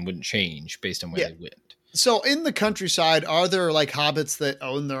situation wouldn't change based on where they went. So in the countryside, are there like hobbits that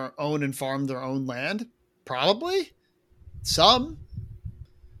own and farm their own land? Probably. Some.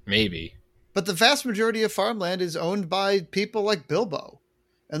 Maybe. But the vast majority of farmland is owned by people like Bilbo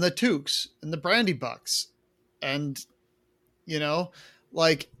and the Tooks and the Brandybucks and,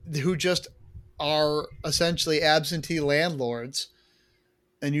 who just are essentially absentee landlords,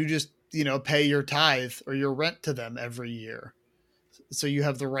 and you just, pay your tithe or your rent to them every year. So you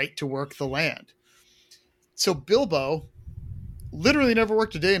have the right to work the land. So Bilbo literally never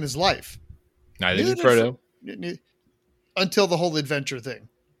worked a day in his life. Neither did Frodo. Until the whole adventure thing.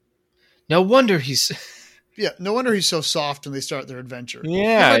 No wonder he's... Yeah, no wonder he's so soft when they start their adventure.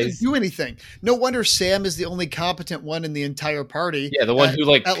 Yeah. He doesn't do anything. No wonder Sam is the only competent one in the entire party. Yeah, the one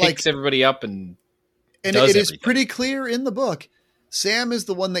who picks everybody up and does it everything. Is pretty clear in the book. Sam is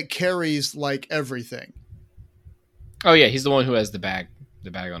the one that carries everything. Oh yeah, he's the one who has the bag on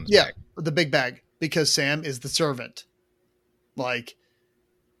his back. Yeah, the big bag, because Sam is the servant.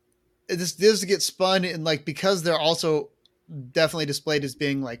 This gets spun and because they're also definitely displayed as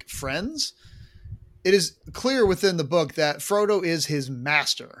being friends. It is clear within the book that Frodo is his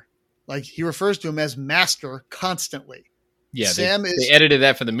master. He refers to him as master constantly. Yeah, they edited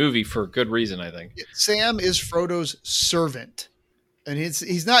that for the movie for good reason, I think. Sam is Frodo's servant, and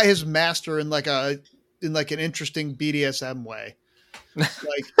he's not his master in an interesting BDSM way.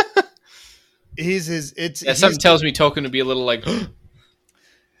 He's his. Something tells me Tolkien would be a little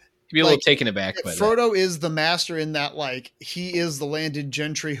he'd be a little taken aback by Frodo is the master in that he is the landed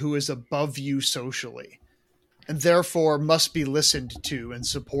gentry who is above you socially, and therefore must be listened to and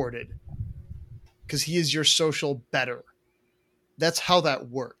supported because he is your social better. That's how that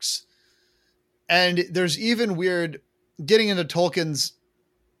works. And there's even weird getting into Tolkien's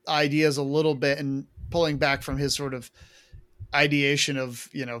ideas a little bit and pulling back from his sort of ideation of,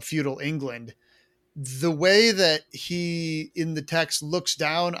 feudal England. The way that he in the text looks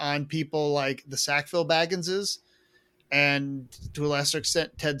down on people like the Sackville Bagginses and to a lesser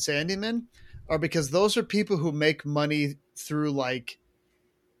extent Ted Sandyman are because those are people who make money through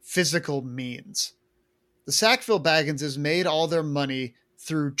physical means. The Sackville Bagginses made all their money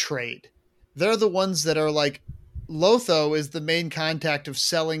through trade. They're the ones that are Lotho is the main contact of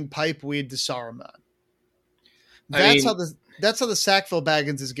selling pipe weed to Saruman. That's how the Sackville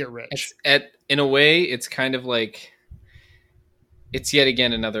Bagginses get rich. In a way, it's kind of it's yet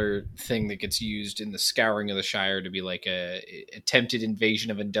again another thing that gets used in the scouring of the Shire to be a attempted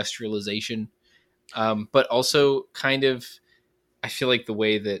invasion of industrialization. But also kind of, I feel like the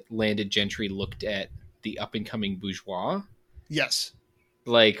way that landed gentry looked at the up and coming bourgeois. Yes.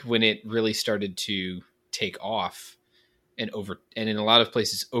 When it really started to take off and in a lot of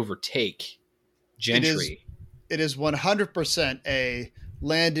places overtake gentry. It is 100% a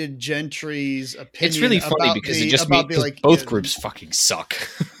landed gentry's opinion. It's really funny because it just means both groups fucking suck.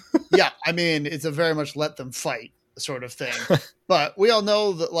 Yeah, I mean, it's a very much let them fight sort of thing. But we all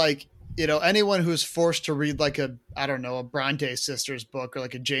know that, anyone who's forced to read a Bronte sisters book or a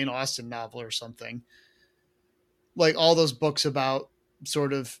Jane Austen novel or something, all those books about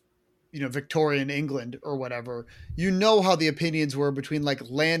sort of, Victorian England or whatever, how the opinions were between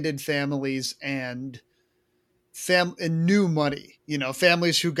landed families and new money,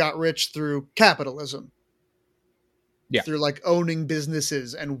 families who got rich through capitalism, through owning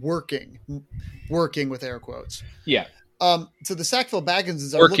businesses and working with air quotes. Yeah. So the Sackville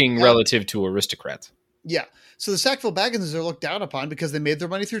Bagginses are working relative to aristocrats. Yeah. So the Sackville Bagginses are looked down upon because they made their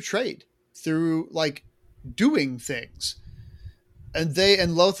money through trade, through doing things. And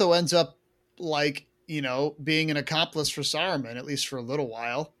Lotho ends up being an accomplice for Saruman, at least for a little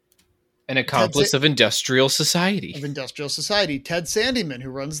while. An accomplice of industrial society. Ted Sandyman, who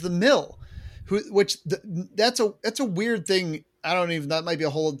runs the mill, that's a weird thing. That might be a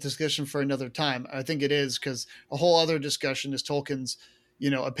whole discussion for another time. I think it is, because a whole other discussion is Tolkien's,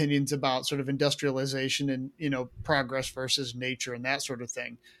 opinions about sort of industrialization and, progress versus nature and that sort of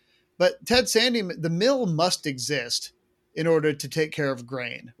thing. But Ted Sandyman, the mill must exist in order to take care of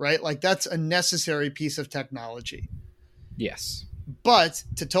grain, right? Like, that's a necessary piece of technology. Yes. But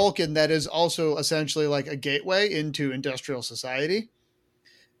to Tolkien, that is also essentially like a gateway into industrial society.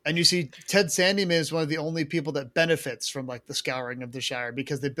 And you see Ted Sandyman is one of the only people that benefits from like the scouring of the Shire,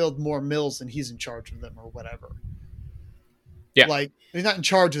 because they build more mills and he's in charge of them or whatever. Yeah. Like, he's not in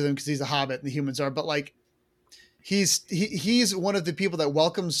charge of them because he's a hobbit and the humans are, but like he's one of the people that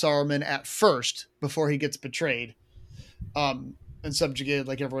welcomes Saruman at first before he gets betrayed. And subjugated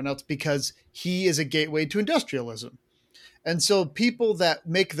like everyone else, because he is a gateway to industrialism. And so people that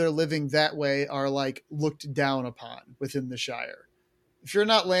make their living that way are like looked down upon within the Shire. If you're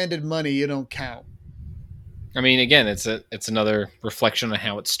not landed money, you don't count. I mean, again, it's another reflection on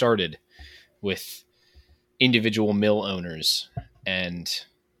how it started with individual mill owners and,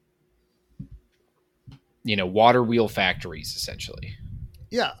 water wheel factories, essentially.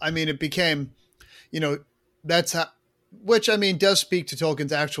 Yeah. I mean, it became, that's how, which I mean, does speak to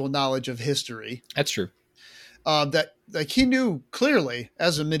Tolkien's actual knowledge of history. That's true. That like he knew clearly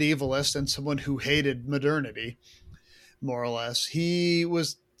as a medievalist and someone who hated modernity, more or less, he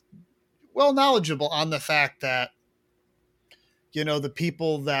was well knowledgeable on the fact that, the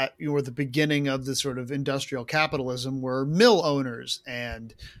people that were the beginning of the sort of industrial capitalism were mill owners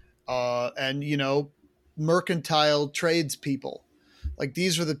and mercantile tradespeople. Like,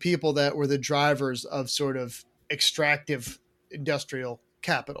 these were the people that were the drivers of sort of extractive industrial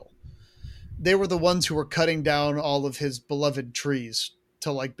capital. They were the ones who were cutting down all of his beloved trees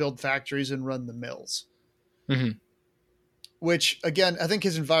to like build factories and run the mills. Mm-hmm. Which, again, I think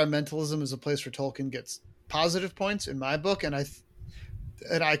his environmentalism is a place where Tolkien gets positive points in my book, and I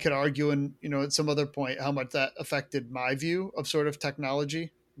could argue, at some other point, how much that affected my view of sort of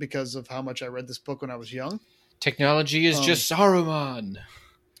technology because of how much I read this book when I was young. Technology is just Saruman.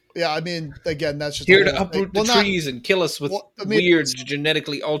 Yeah, I mean, again, that's just here to uproot the trees and kill us with weird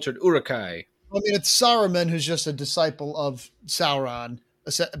genetically altered Uruk-hai. I mean, it's Saruman, who's just a disciple of Sauron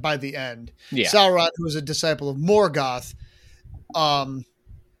by the end. Yeah. Sauron, who is a disciple of Morgoth, Sauron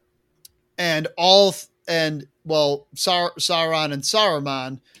and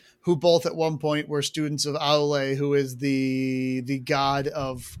Saruman, who both at one point were students of Aule, who is the god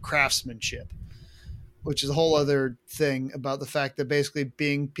of craftsmanship, which is a whole other thing about the fact that basically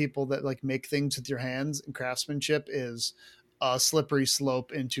being people that like make things with your hands and craftsmanship is a slippery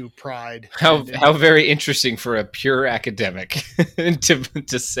slope into pride. How very interesting for a pure academic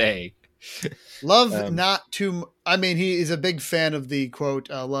to say. Love not too. I mean, he is a big fan of the quote,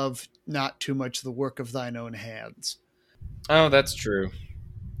 "Love not too much the work of thine own hands." Oh, that's true.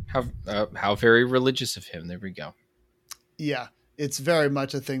 How very religious of him. There we go. Yeah, it's very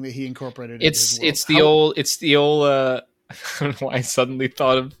much a thing that he incorporated. It's the old. I don't know why I suddenly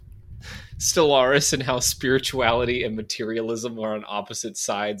thought of Stellaris and how spirituality and materialism are on opposite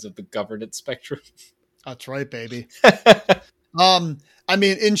sides of the governance spectrum. That's right, baby. I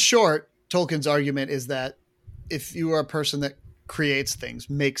mean, in short, Tolkien's argument is that if you are a person that creates things,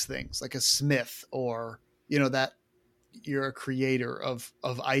 makes things, like a smith, or that you're a creator of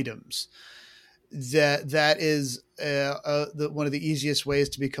items, that is one of the easiest ways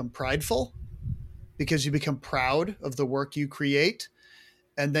to become prideful, because you become proud of the work you create,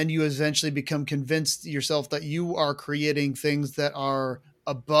 and then you eventually become convinced yourself that you are creating things that are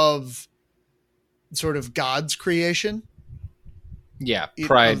above sort of God's creation. Yeah,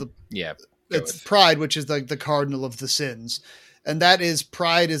 pride. It's pride, which is like the cardinal of the sins. And that is,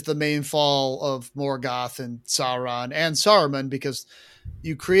 pride is the main fall of Morgoth and Sauron and Saruman, because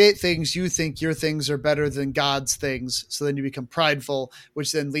you create things, you think your things are better than God's things. So then you become prideful,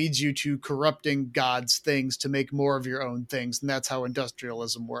 which then leads you to corrupting God's things to make more of your own things. And that's how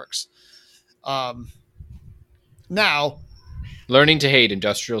industrialism works. Now, learning to hate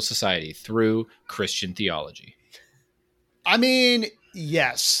industrial society through Christian theology. I mean,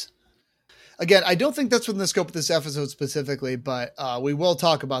 yes. Again, I don't think that's within the scope of this episode specifically, but we will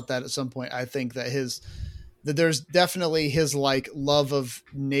talk about that at some point. I think that there's definitely his like love of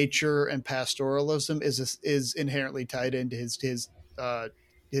nature and pastoralism is inherently tied into his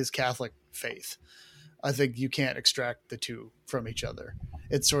Catholic faith. I think you can't extract the two from each other.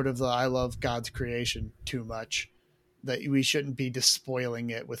 It's sort of the I love God's creation too much, that we shouldn't be despoiling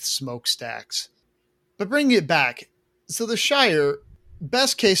it with smokestacks. But bringing it back, so the Shire,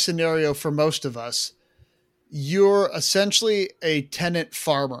 best case scenario for most of us, you're essentially a tenant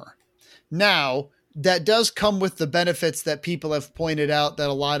farmer. Now, that does come with the benefits that people have pointed out that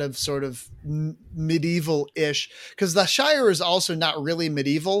a lot of sort of medieval-ish, because the Shire is also not really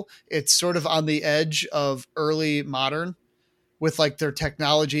medieval. It's sort of on the edge of early modern with like their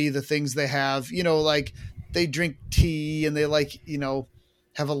technology, the things they have, you know, like they drink tea and they like, you know,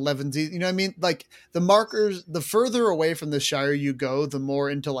 have 11, you know what I mean? Like the markers, the further away from the Shire you go, the more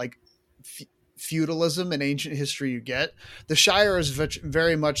into like feudalism and ancient history you get. The Shire is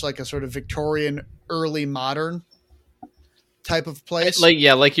very much like a sort of Victorian, early modern type of place. Like,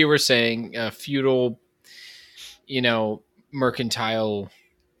 yeah, like you were saying, feudal, you know, mercantile,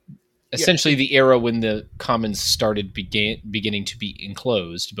 essentially the era when the commons started beginning to be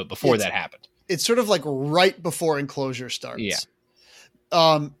enclosed, but before that happened. It's sort of like right before enclosure starts. Yeah.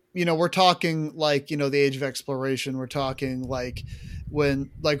 You know, we're talking like, you know, the age of exploration. We're talking like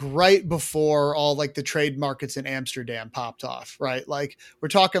when, like right before all like the trade markets in Amsterdam popped off, right? Like we're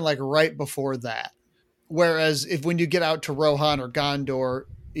talking like right before that. Whereas when you get out to Rohan or Gondor,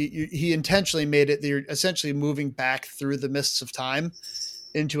 he intentionally made it, they're essentially moving back through the mists of time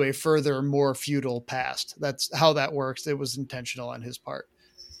into a further, more feudal past. That's how that works. It was intentional on his part.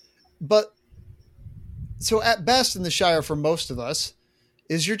 But so at best in the Shire for most of us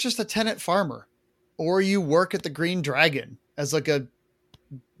is you're just a tenant farmer, or you work at the Green Dragon as like a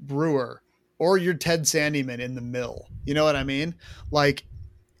brewer, or you're Ted Sandyman in the mill. You know what I mean? Like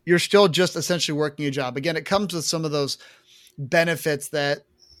you're still just essentially working a job. Again, it comes with some of those benefits that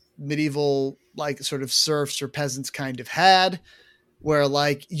medieval like sort of serfs or peasants kind of had, where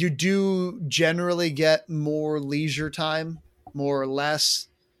like you do generally get more leisure time, more or less.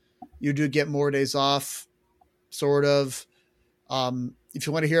 You do get more days off, sort of. If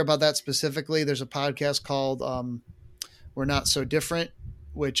you want to hear about that specifically, there's a podcast called We're Not So Different,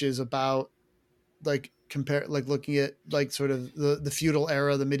 which is about like looking at like sort of the feudal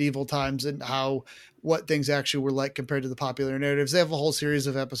era, the medieval times, and what things actually were like compared to the popular narratives. They have a whole series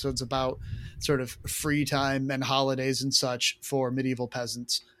of episodes about sort of free time and holidays and such for medieval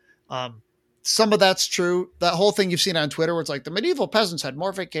peasants. Some of that's true. That whole thing you've seen on Twitter where it's like the medieval peasants had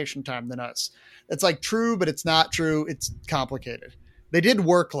more vacation time than us. It's like true, but it's not true. It's complicated. They did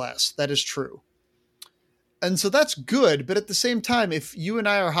work less. That is true. And so that's good. But at the same time, if you and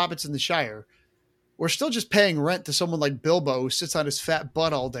I are hobbits in the Shire, we're still just paying rent to someone like Bilbo who sits on his fat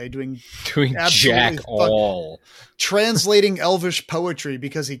butt all day doing jack all. Translating Elvish poetry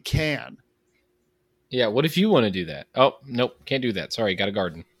because he can. Yeah, what if you want to do that? Oh, nope, can't do that. Sorry, got a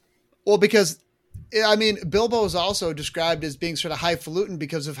garden. Well, because, I mean, Bilbo is also described as being sort of highfalutin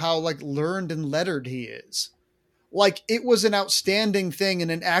because of how, like, learned and lettered he is. Like, it was an outstanding thing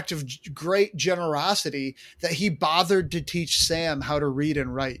and an act of great generosity that he bothered to teach Sam how to read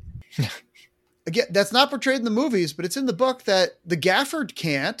and write. Again, that's not portrayed in the movies, but it's in the book that the Gaffer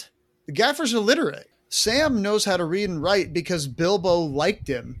can't. The Gaffer's illiterate. Sam knows how to read and write because Bilbo liked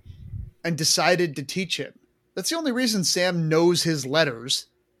him and decided to teach him. That's the only reason Sam knows his letters.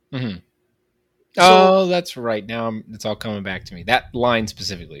 Mm-hmm. So, that's right. Now it's all coming back to me. That line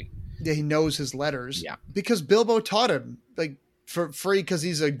specifically. Yeah, he knows his letters. Yeah. Because Bilbo taught him, like, for free because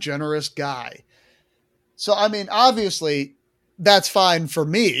he's a generous guy. So, I mean, obviously, that's fine for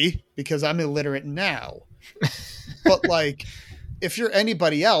me because I'm illiterate now. But, like, if you're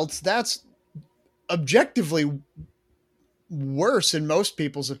anybody else, that's objectively worse in most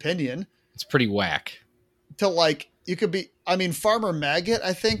people's opinion. It's pretty whack. To, like, you could be, I mean, Farmer Maggot,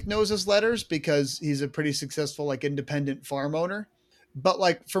 I think, knows his letters because he's a pretty successful, like, independent farm owner. But,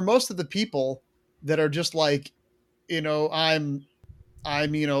 like, for most of the people that are just like, you know, I'm,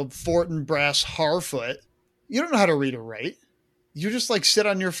 you know, Fortinbras Harfoot, you don't know how to read or write. You just, like, sit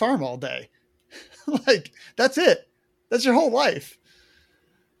on your farm all day. Like, that's it. That's your whole life.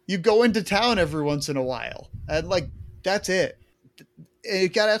 You go into town every once in a while. And, like, that's it. And you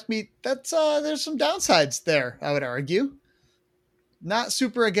gotta ask me, that's, there's some downsides there, I would argue. Not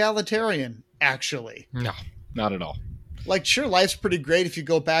super egalitarian, actually. No, not at all. Like, sure, life's pretty great if you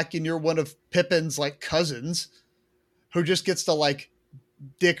go back and you're one of Pippin's, like, cousins who just gets to, like,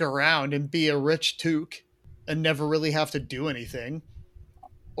 dick around and be a rich took and never really have to do anything.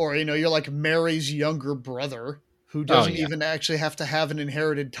 Or, you know, you're like Mary's younger brother who doesn't even actually have to have an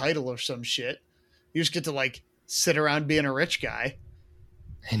inherited title or some shit. You just get to, like, sit around being a rich guy.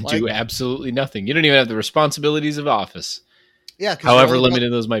 And like, do absolutely nothing. You don't even have the responsibilities of office. Yeah. However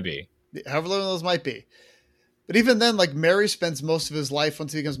limited those might be. However limited those might be. But even then, like, Merry spends most of his life,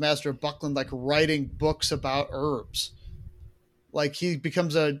 once he becomes master of Buckland, like, writing books about herbs. Like, he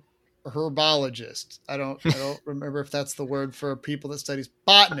becomes a herbologist. I don't remember if that's the word for people that studies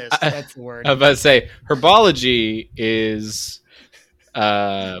botanist. That's the word. I was about to say herbology is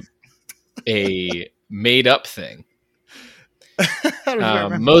a made up thing.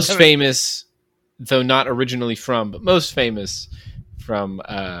 Most famous, though not originally from, but most famous from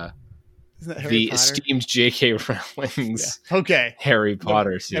the esteemed J.K. Rowling's Harry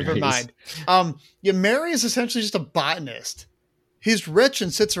Potter series. Never mind. Mary is essentially just a botanist. He's rich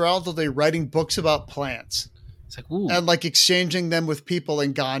and sits around all day writing books about plants. It's like, ooh. And like exchanging them with people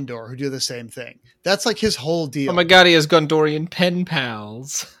in Gondor who do the same thing. That's like his whole deal. Oh my god, he has Gondorian pen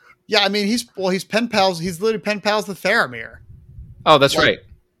pals. Yeah, I mean he's pen pals. He's literally pen pals with Faramir. Oh, that's right.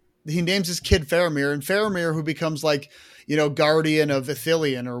 He names his kid Faramir, and Faramir, who becomes like, guardian of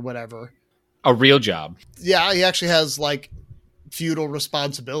Ithilien or whatever. A real job. Yeah, he actually has like feudal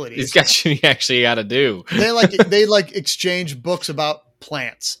responsibilities. He's got shit he actually got to do. They exchange books about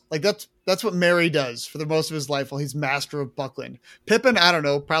plants. Like that's what Merry does for the most of his life while he's master of Buckland. Pippin, I don't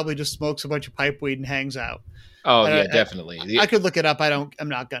know, probably just smokes a bunch of pipeweed and hangs out. Oh yeah, definitely. I could look it up. I'm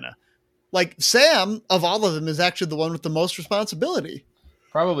not gonna. Like Sam, of all of them, is actually the one with the most responsibility.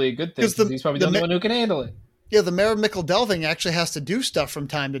 Probably a good thing. He's probably the only one who can handle it. Yeah, the mayor of Mickle-Delving actually has to do stuff from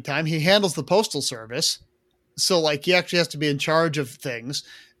time to time. He handles the postal service. So, like, he actually has to be in charge of things.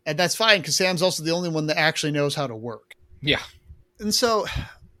 And that's fine, because Sam's also the only one that actually knows how to work. Yeah. And so,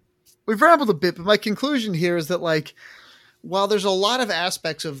 we've rambled a bit, but my conclusion here is that, like, while there's a lot of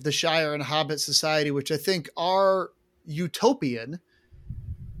aspects of the Shire and Hobbit society which I think are utopian,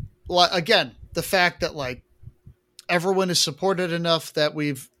 like, again, the fact that, like, everyone is supported enough that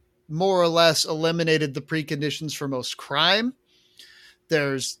we've more or less eliminated the preconditions for most crime.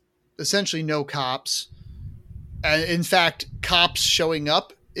 There's essentially no cops. And in fact, cops showing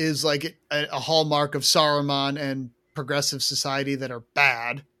up is like a hallmark of Saruman and progressive society that are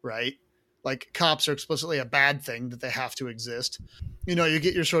bad, right? Like cops are explicitly a bad thing that they have to exist. You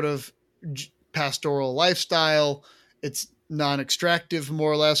get your sort of pastoral lifestyle. It's non-extractive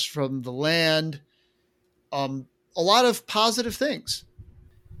more or less from the land. A lot of positive things.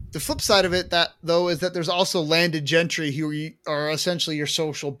 The flip side of it, is that there's also landed gentry who are essentially your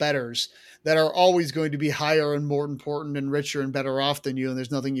social betters that are always going to be higher and more important and richer and better off than you, and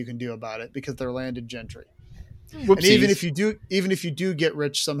there's nothing you can do about it because they're landed gentry. Whoopsies. And even if you do get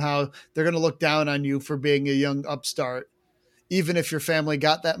rich somehow, they're going to look down on you for being a young upstart, even if your family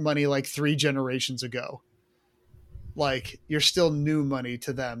got that money like 3 generations ago. Like you're still new money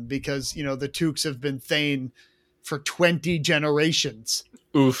to them because the Tukes have been Thane for 20 generations.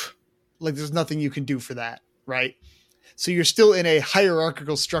 Oof. Like there's nothing you can do for that, right? So you're still in a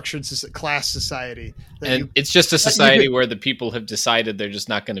hierarchical structured class society. And it's just a society where the people have decided they're just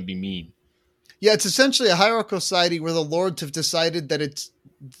not going to be mean. Yeah, it's essentially a hierarchical society where the lords have decided that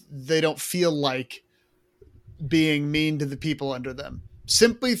they don't feel like being mean to the people under them.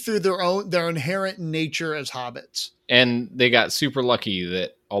 Simply through their inherent nature as hobbits. And they got super lucky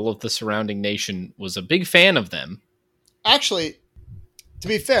that all of the surrounding nation was a big fan of them. Actually, to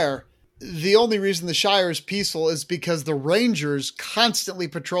be fair, the only reason the Shire is peaceful is because the Rangers constantly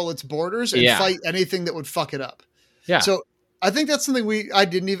patrol its borders and fight anything that would fuck it up. Yeah. So I think that's something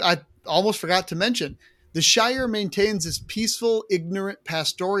I almost forgot to mention. The Shire maintains this peaceful, ignorant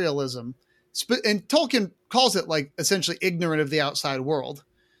pastoralism, and Tolkien calls it like essentially ignorant of the outside world,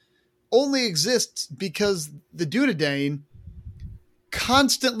 only exists because the Dunedain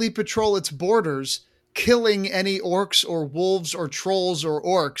constantly patrol its borders, killing any orcs or wolves or trolls or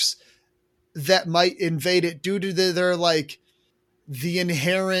orcs that might invade it due to their like the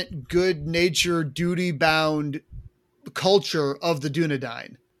inherent good nature, duty bound culture of the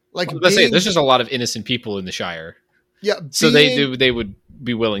Dunedain. Like let's say there's just a lot of innocent people in the Shire. Yeah. So they would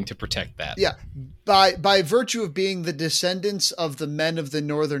be willing to protect that. Yeah. By virtue of being the descendants of the men of the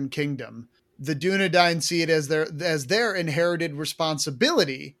Northern Kingdom, the Dunedain see it as their inherited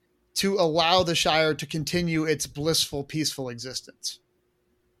responsibility to allow the Shire to continue its blissful, peaceful existence.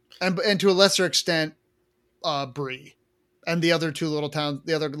 And to a lesser extent, Bree and the other little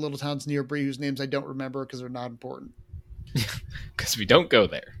towns near Bree, whose names I don't remember because they're not important. Because we don't go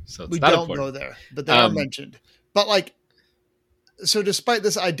there. So we don't go there, but they are mentioned. But like, so despite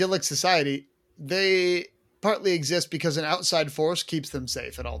this idyllic society, they partly exist because an outside force keeps them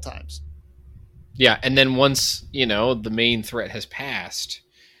safe at all times. Yeah. And then once, the main threat has passed,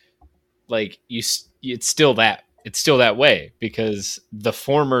 like it's still that way because the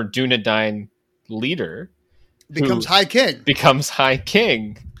former Dunedain leader becomes High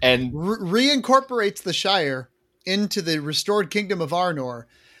King and reincorporates the Shire into the restored kingdom of Arnor.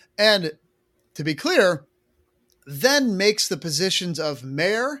 And to be clear, then makes the positions of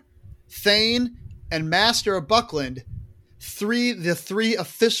mayor Thane, and Master of Buckland, the three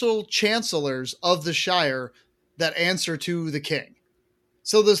official chancellors of the Shire that answer to the king.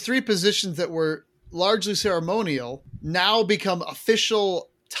 So those three positions that were largely ceremonial now become official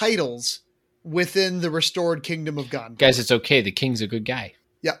titles within the restored Kingdom of Gondor. Guys, it's okay. The king's a good guy.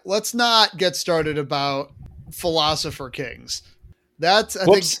 Yeah, let's not get started about philosopher kings. I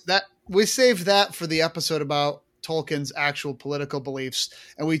think that we saved that for the episode about Tolkien's actual political beliefs,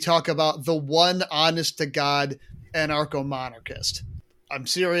 and we talk about the one honest to God anarcho-monarchist. I'm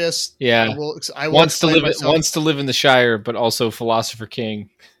serious. Yeah, I wants to live in the Shire, but also philosopher king.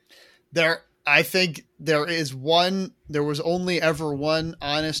 I think there was only ever one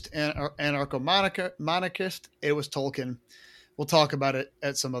honest anarcho-monarchist. It was Tolkien. We'll talk about it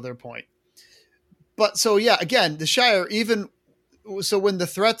at some other point. But so, yeah, again, the Shire, when the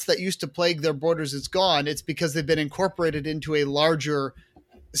threats that used to plague their borders is gone, it's because they've been incorporated into a larger,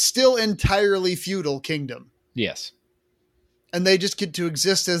 still entirely feudal kingdom. Yes. And they just get to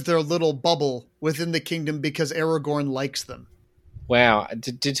exist as their little bubble within the kingdom because Aragorn likes them. Wow.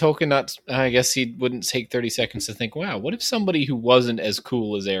 Did Tolkien not... I guess he wouldn't take 30 seconds to think, wow, what if somebody who wasn't as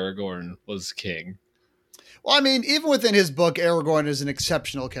cool as Aragorn was king? Well, I mean, even within his book, Aragorn is an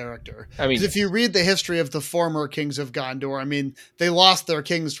exceptional character. I mean, if you read the history of the former kings of Gondor, I mean, they lost their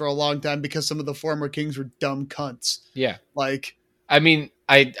kings for a long time because some of the former kings were dumb cunts. Yeah. Like... I mean,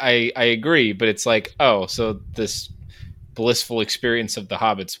 I agree, but it's like, oh, so this blissful experience of the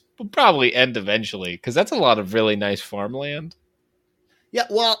hobbits will probably end eventually, because that's a lot of really nice farmland. Yeah,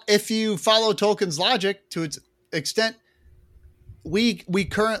 well, if you follow Tolkien's logic to its extent, we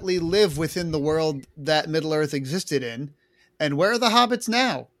currently live within the world that Middle-earth existed in, and where are the hobbits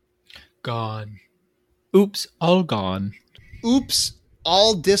now? Gone. Oops, all gone. Oops,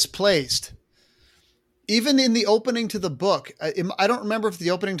 all displaced. Even in the opening to the book, I don't remember if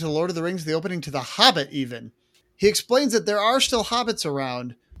the opening to Lord of the Rings, the opening to The Hobbit even, he explains that there are still hobbits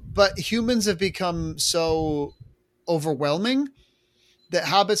around, but humans have become so overwhelming that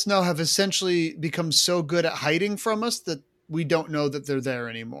hobbits now have essentially become so good at hiding from us that we don't know that they're there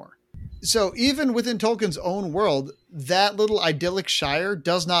anymore. So even within Tolkien's own world, that little idyllic Shire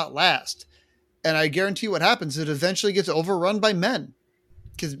does not last. And I guarantee what happens, it eventually gets overrun by men.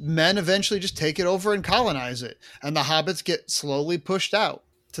 Because men eventually just take it over and colonize it. And the hobbits get slowly pushed out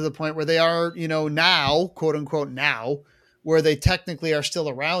to the point where they are, now, quote unquote now, where they technically are still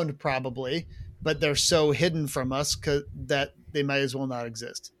around probably, but they're so hidden from us that they might as well not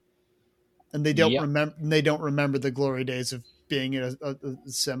exist. And they don't remember the glory days of being in a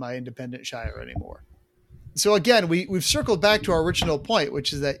semi-independent Shire anymore. So again, we've circled back to our original point,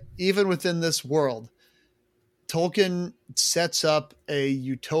 which is that even within this world, Tolkien sets up a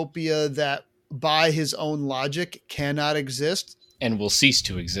utopia that by his own logic cannot exist. And will cease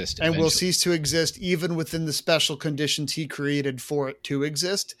to exist. And will cease to exist even within the special conditions he created for it to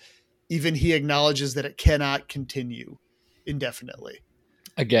exist. Even he acknowledges that it cannot continue indefinitely.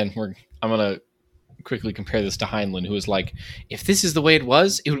 Again, I'm going to quickly compare this to Heinlein, who is like, if this is the way it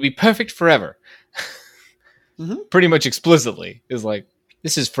was, it would be perfect forever. Mm-hmm. Pretty much explicitly is like,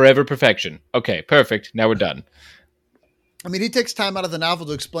 this is forever perfection. Okay, perfect. Now we're done. I mean, he takes time out of the novel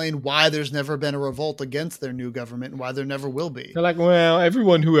to explain why there's never been a revolt against their new government and why there never will be. They're like, well,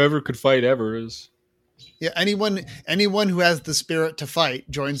 everyone who ever could fight ever is. Yeah, anyone who has the spirit to fight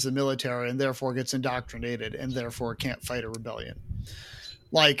joins the military and therefore gets indoctrinated and therefore can't fight a rebellion.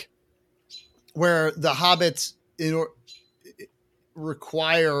 Like, where the hobbits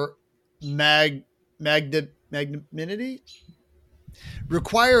require magnanimity?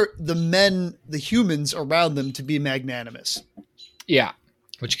 Require the humans around them to be magnanimous. Yeah.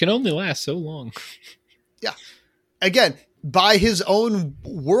 Which can only last so long. Yeah. Again, by his own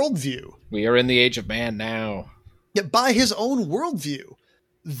worldview. We are in the age of man now. Yeah, by his own worldview,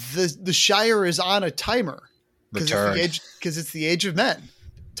 the Shire is on a timer. Return. Because it's the age of men.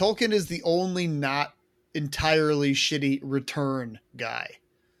 Tolkien is the only not entirely shitty return guy.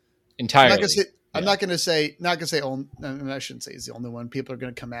 Entirely. I'm not going to say, I shouldn't say he's the only one. People are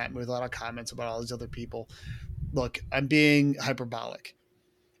going to come at me with a lot of comments about all these other people. Look, I'm being hyperbolic.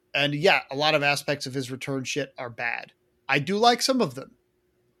 And yeah, a lot of aspects of his return shit are bad. I do like some of them.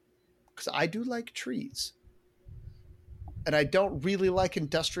 Because I do like trees. And I don't really like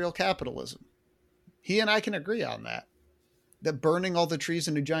industrial capitalism. He and I can agree on that. That burning all the trees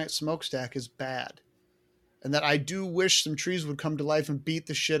in a giant smokestack is bad. And that I do wish some trees would come to life and beat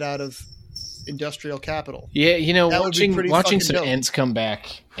the shit out of industrial capital. Yeah, watching some ants come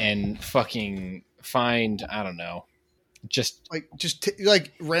back and fucking find, I don't know, just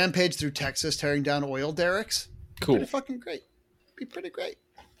rampage through Texas, tearing down oil derricks. Cool. Pretty fucking great. Be pretty great.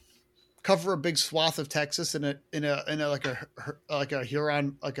 cover a big swath of Texas in a like a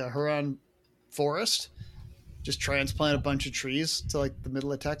Huron forest, just transplant a bunch of trees to like the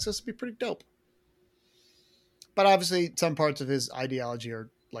middle of Texas. It'd be pretty dope. But obviously, some parts of his ideology are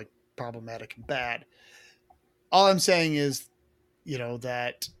like problematic and bad. All I'm saying is,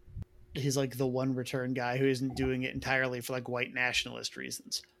 that he's like the one return guy who isn't doing it entirely for like white nationalist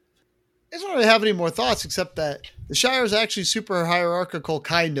reasons. I don't really have any more thoughts except that the Shire is actually super hierarchical,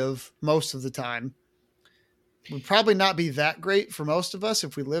 kind of, most of the time. Would probably not be that great for most of us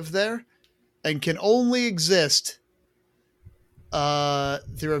if we live there, and can only exist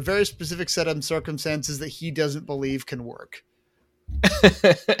through a very specific set of circumstances that he doesn't believe can work.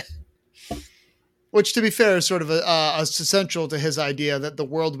 Which, to be fair, is sort of essential to his idea that the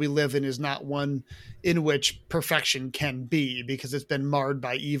world we live in is not one in which perfection can be, because it's been marred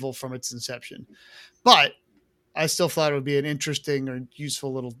by evil from its inception. But I still thought it would be an interesting or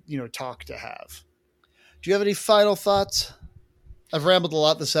useful little, talk to have. Do you have any final thoughts? I've rambled a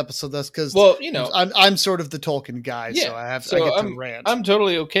lot this episode. That's because, I'm sort of the Tolkien guy, so I get to rant. I'm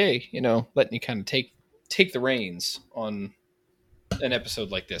totally okay, letting you kind of take the reins on an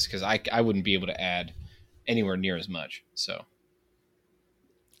episode like this, because I wouldn't be able to add anywhere near as much. So,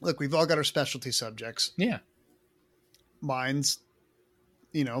 look, we've all got our specialty subjects. Yeah, mine's,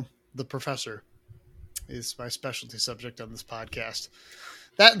 the professor is my specialty subject on this podcast.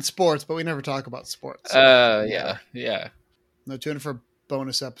 That and sports, but we never talk about sports. So, yeah. No, tune in for a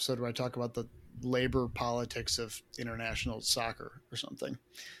bonus episode where I talk about the labor politics of international soccer or something.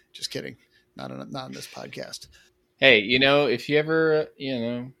 Just kidding. Not on this podcast. Hey, if you ever,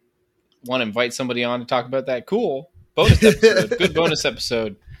 want to invite somebody on to talk about that, cool. Bonus episode, good bonus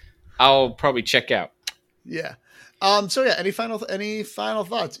episode. I'll probably check out. Yeah. So yeah, any final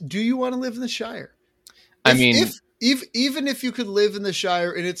thoughts? Do you want to live in the Shire? Even if you could live in the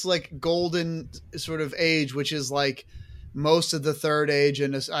Shire in its like golden sort of age, which is like most of the Third Age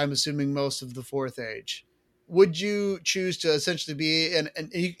and I'm assuming most of the Fourth Age, would you choose to essentially be an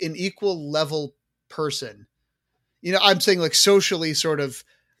equal level person? I'm saying like socially sort of,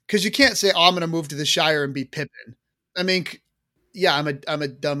 because you can't say, I'm going to move to the Shire and be Pippin. I mean, yeah, I'm a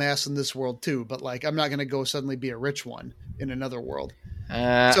dumbass in this world too, but like, I'm not going to go suddenly be a rich one in another world.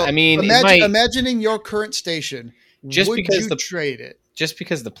 Imagining your current station, would you trade it? Just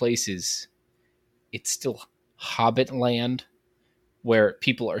because the place it's still Hobbit land where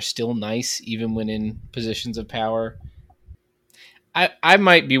people are still nice, even when in positions of power. I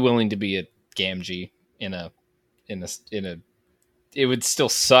might be willing to be a Gamgee in a, it would still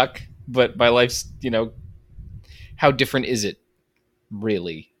suck, but my life's, how different is it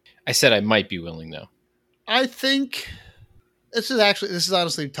really? I said I might be willing though. I think this is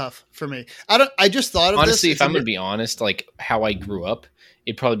honestly tough for me. I just thought of honestly, this. Honestly, if I'm going to be honest, like how I grew up,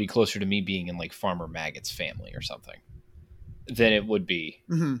 it'd probably be closer to me being in like Farmer Maggot's family or something than it would be.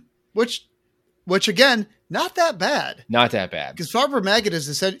 Mm-hmm. Which again, not that bad. Not that bad. Because Farmer Maggot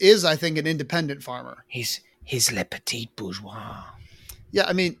is I think an independent farmer. He's le petit bourgeois. Yeah,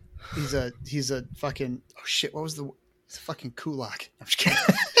 I mean, he's a fucking, oh shit, what was it's a fucking kulak. I'm just kidding.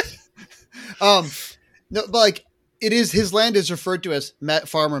 No, but like his land is referred to as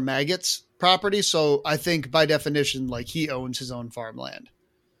Farmer Maggot's property. So I think by definition, like he owns his own farmland.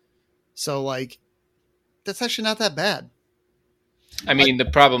 So like, that's actually not that bad. I mean, the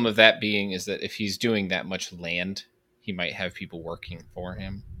problem of that being is that if he's doing that much land, he might have people working for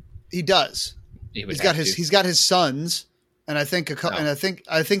him. He does. He's got his sons, and I think and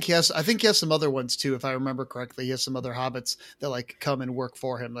I think he has some other ones too, if I remember correctly. He has some other hobbits that like come and work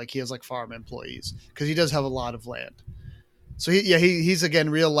for him, like he has like farm employees, because he does have a lot of land. So he's again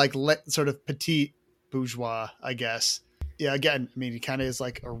real like sort of petite bourgeois, I guess. Yeah, again, I mean, he kind of is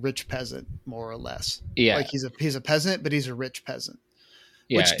like a rich peasant, more or less. Yeah, like he's a peasant, but he's a rich peasant.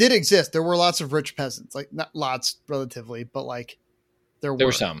 Yeah. Which did exist. There were lots of rich peasants, like not lots relatively, but like there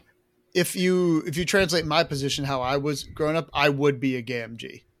were some. If you translate my position, how I was growing up, I would be a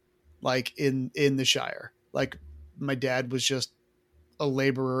Gamgee, like in the Shire. Like my dad was just a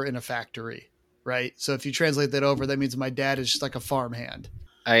laborer in a factory, right? So if you translate that over, that means my dad is just like a farmhand.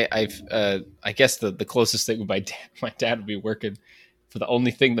 I guess the closest thing my dad would be working for the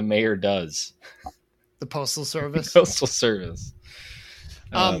only thing the mayor does, the postal service. Postal service.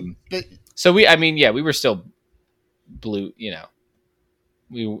 But so we were still blue,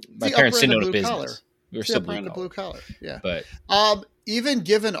 my parents didn't own a business. Collar. We were still blue collar. Yeah. But even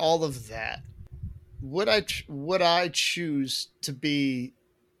given all of that, would I choose to be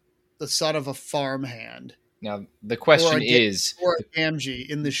the son of a farmhand? Now the question is, or a Gamgee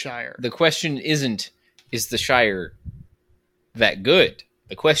in the Shire. The question isn't, is the Shire that good?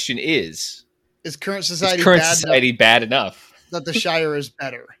 The question is current society current bad society bad enough? that the Shire is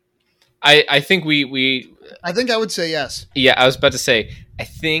better? I think we I think I would say yes. yeah, I was about to say, I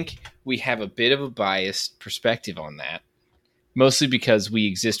think we have a bit of a biased perspective on that, mostly because we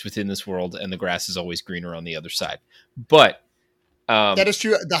exist within this world and the grass is always greener on the other side. But That is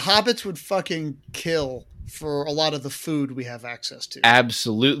true. The hobbits would fucking kill for a lot of the food we have access to.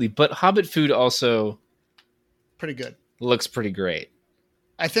 absolutely. But Hobbit food also Pretty good. looks pretty great.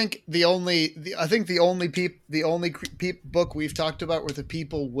 I think the only book we've talked about where the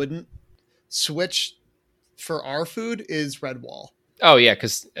people wouldn't switch for our food is Redwall. Oh yeah,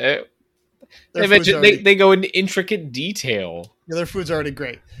 because Their food's already- they go into intricate detail. Yeah, their food's already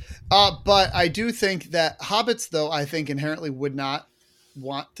great. But I do think that hobbits, though, I think inherently would not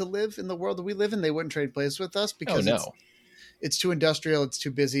want to live in the world that we live in. They wouldn't trade places with us because it's too industrial, it's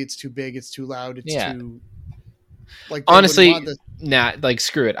too busy, it's too big, it's too loud, it's too like they honestly, wouldn't want this. nah, like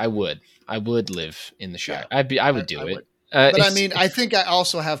screw it. I would live in the Shire. Yeah, I would do it. would. But I mean, I think I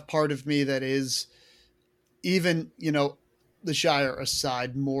also have part of me that is even, the Shire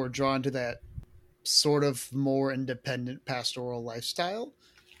aside, more drawn to that sort of more independent pastoral lifestyle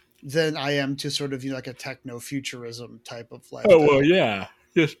than I am to sort of, like a techno-futurism type of lifestyle. Oh, well, yeah.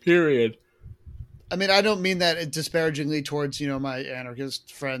 Just period. I mean, I don't mean that disparagingly towards, my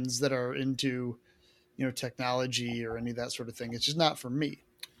anarchist friends that are into, technology or any of that sort of thing. It's just not for me.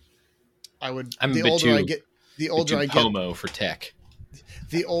 I'm the older I get, homo for tech.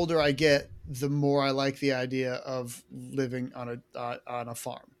 The older I get, the more I like the idea of living on a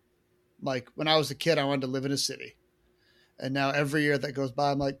farm. Like when I was a kid, I wanted to live in a city, and now every year that goes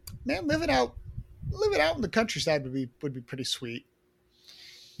by, I'm like, man, living out in the countryside would be pretty sweet.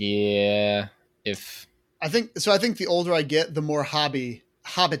 Yeah, I think the older I get, the more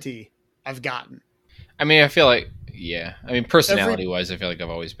hobbity I've gotten. I mean, I feel like, yeah. I mean, personality-wise, I feel like I've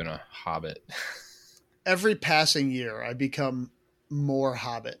always been a hobbit. Every passing year, I become more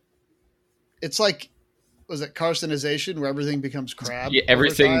hobbit. It's like, was it Carcinization, where everything becomes crab? Yeah,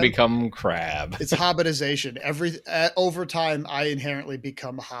 everything become crab. It's hobbitization. Over time, I inherently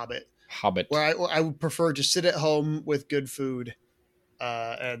become a hobbit. Hobbit. Where I would prefer to sit at home with good food,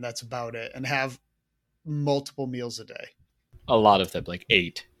 and that's about it, and have multiple meals a day. A lot of them, like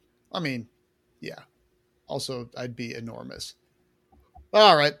 8. I mean, yeah. Also, I'd be enormous.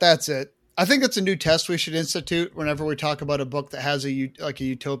 All right, that's it. I think that's a new test we should institute whenever we talk about a book that has a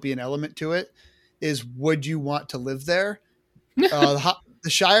utopian element to it. Is would you want to live there? The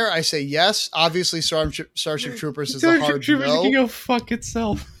Shire, I say yes. Obviously, Starship Troopers is a hard no. Can go fuck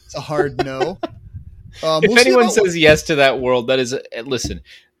itself. It's a hard no. If anyone says yes to that world, that is listen.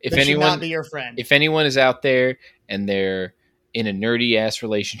 If anyone should not be your friend. If anyone is out there and they're in a nerdy ass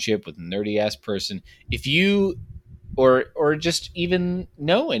relationship with a nerdy ass person, if you or just even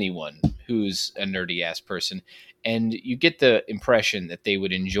know anyone who's a nerdy ass person, and you get the impression that they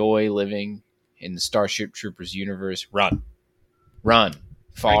would enjoy living in the Starship Troopers universe, run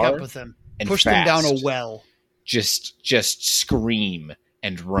far, break up with them, and push fast. them down a well. Just scream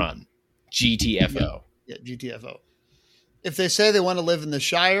and run. GTFO. Yeah, GTFO. If they say they want to live in the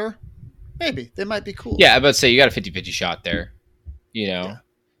Shire, maybe they might be cool. Yeah, I'm about to say you got a 50-50 shot there. 50%.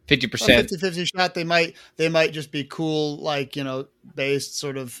 50-50 shot. They might just be cool, like, based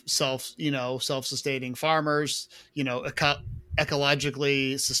sort of self-sustaining farmers,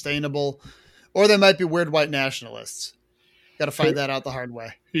 ecologically sustainable, or they might be weird white nationalists. Got to find that out the hard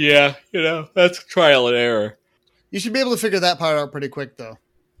way. Yeah, that's trial and error. You should be able to figure that part out pretty quick, though.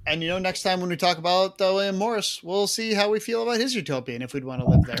 And, next time when we talk about William Morris, we'll see how we feel about his utopia and if we'd want to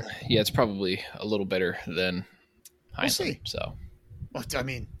live there. Yeah, it's probably a little better than Heinlein. We'll see. So, well, I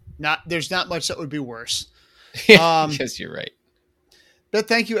mean, there's not much that would be worse. Yes, you're right. But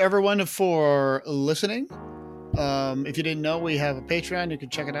thank you, everyone, for listening. If you didn't know, we have a Patreon. You can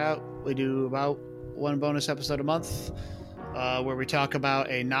check it out. We do about one bonus episode a month. Where we talk about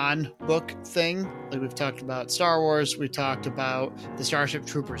a non-book thing. Like we've talked about Star Wars, we talked about the Starship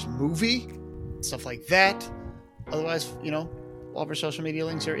Troopers movie, stuff like that. Otherwise, all of our social media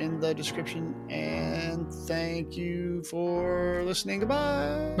links are in the description. And thank you for listening.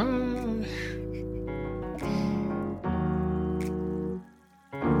 Goodbye. Bye.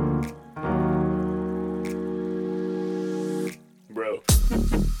 Bro.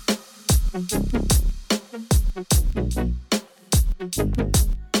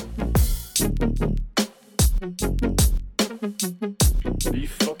 Be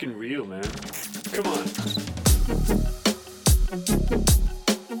fucking real, man. Come on.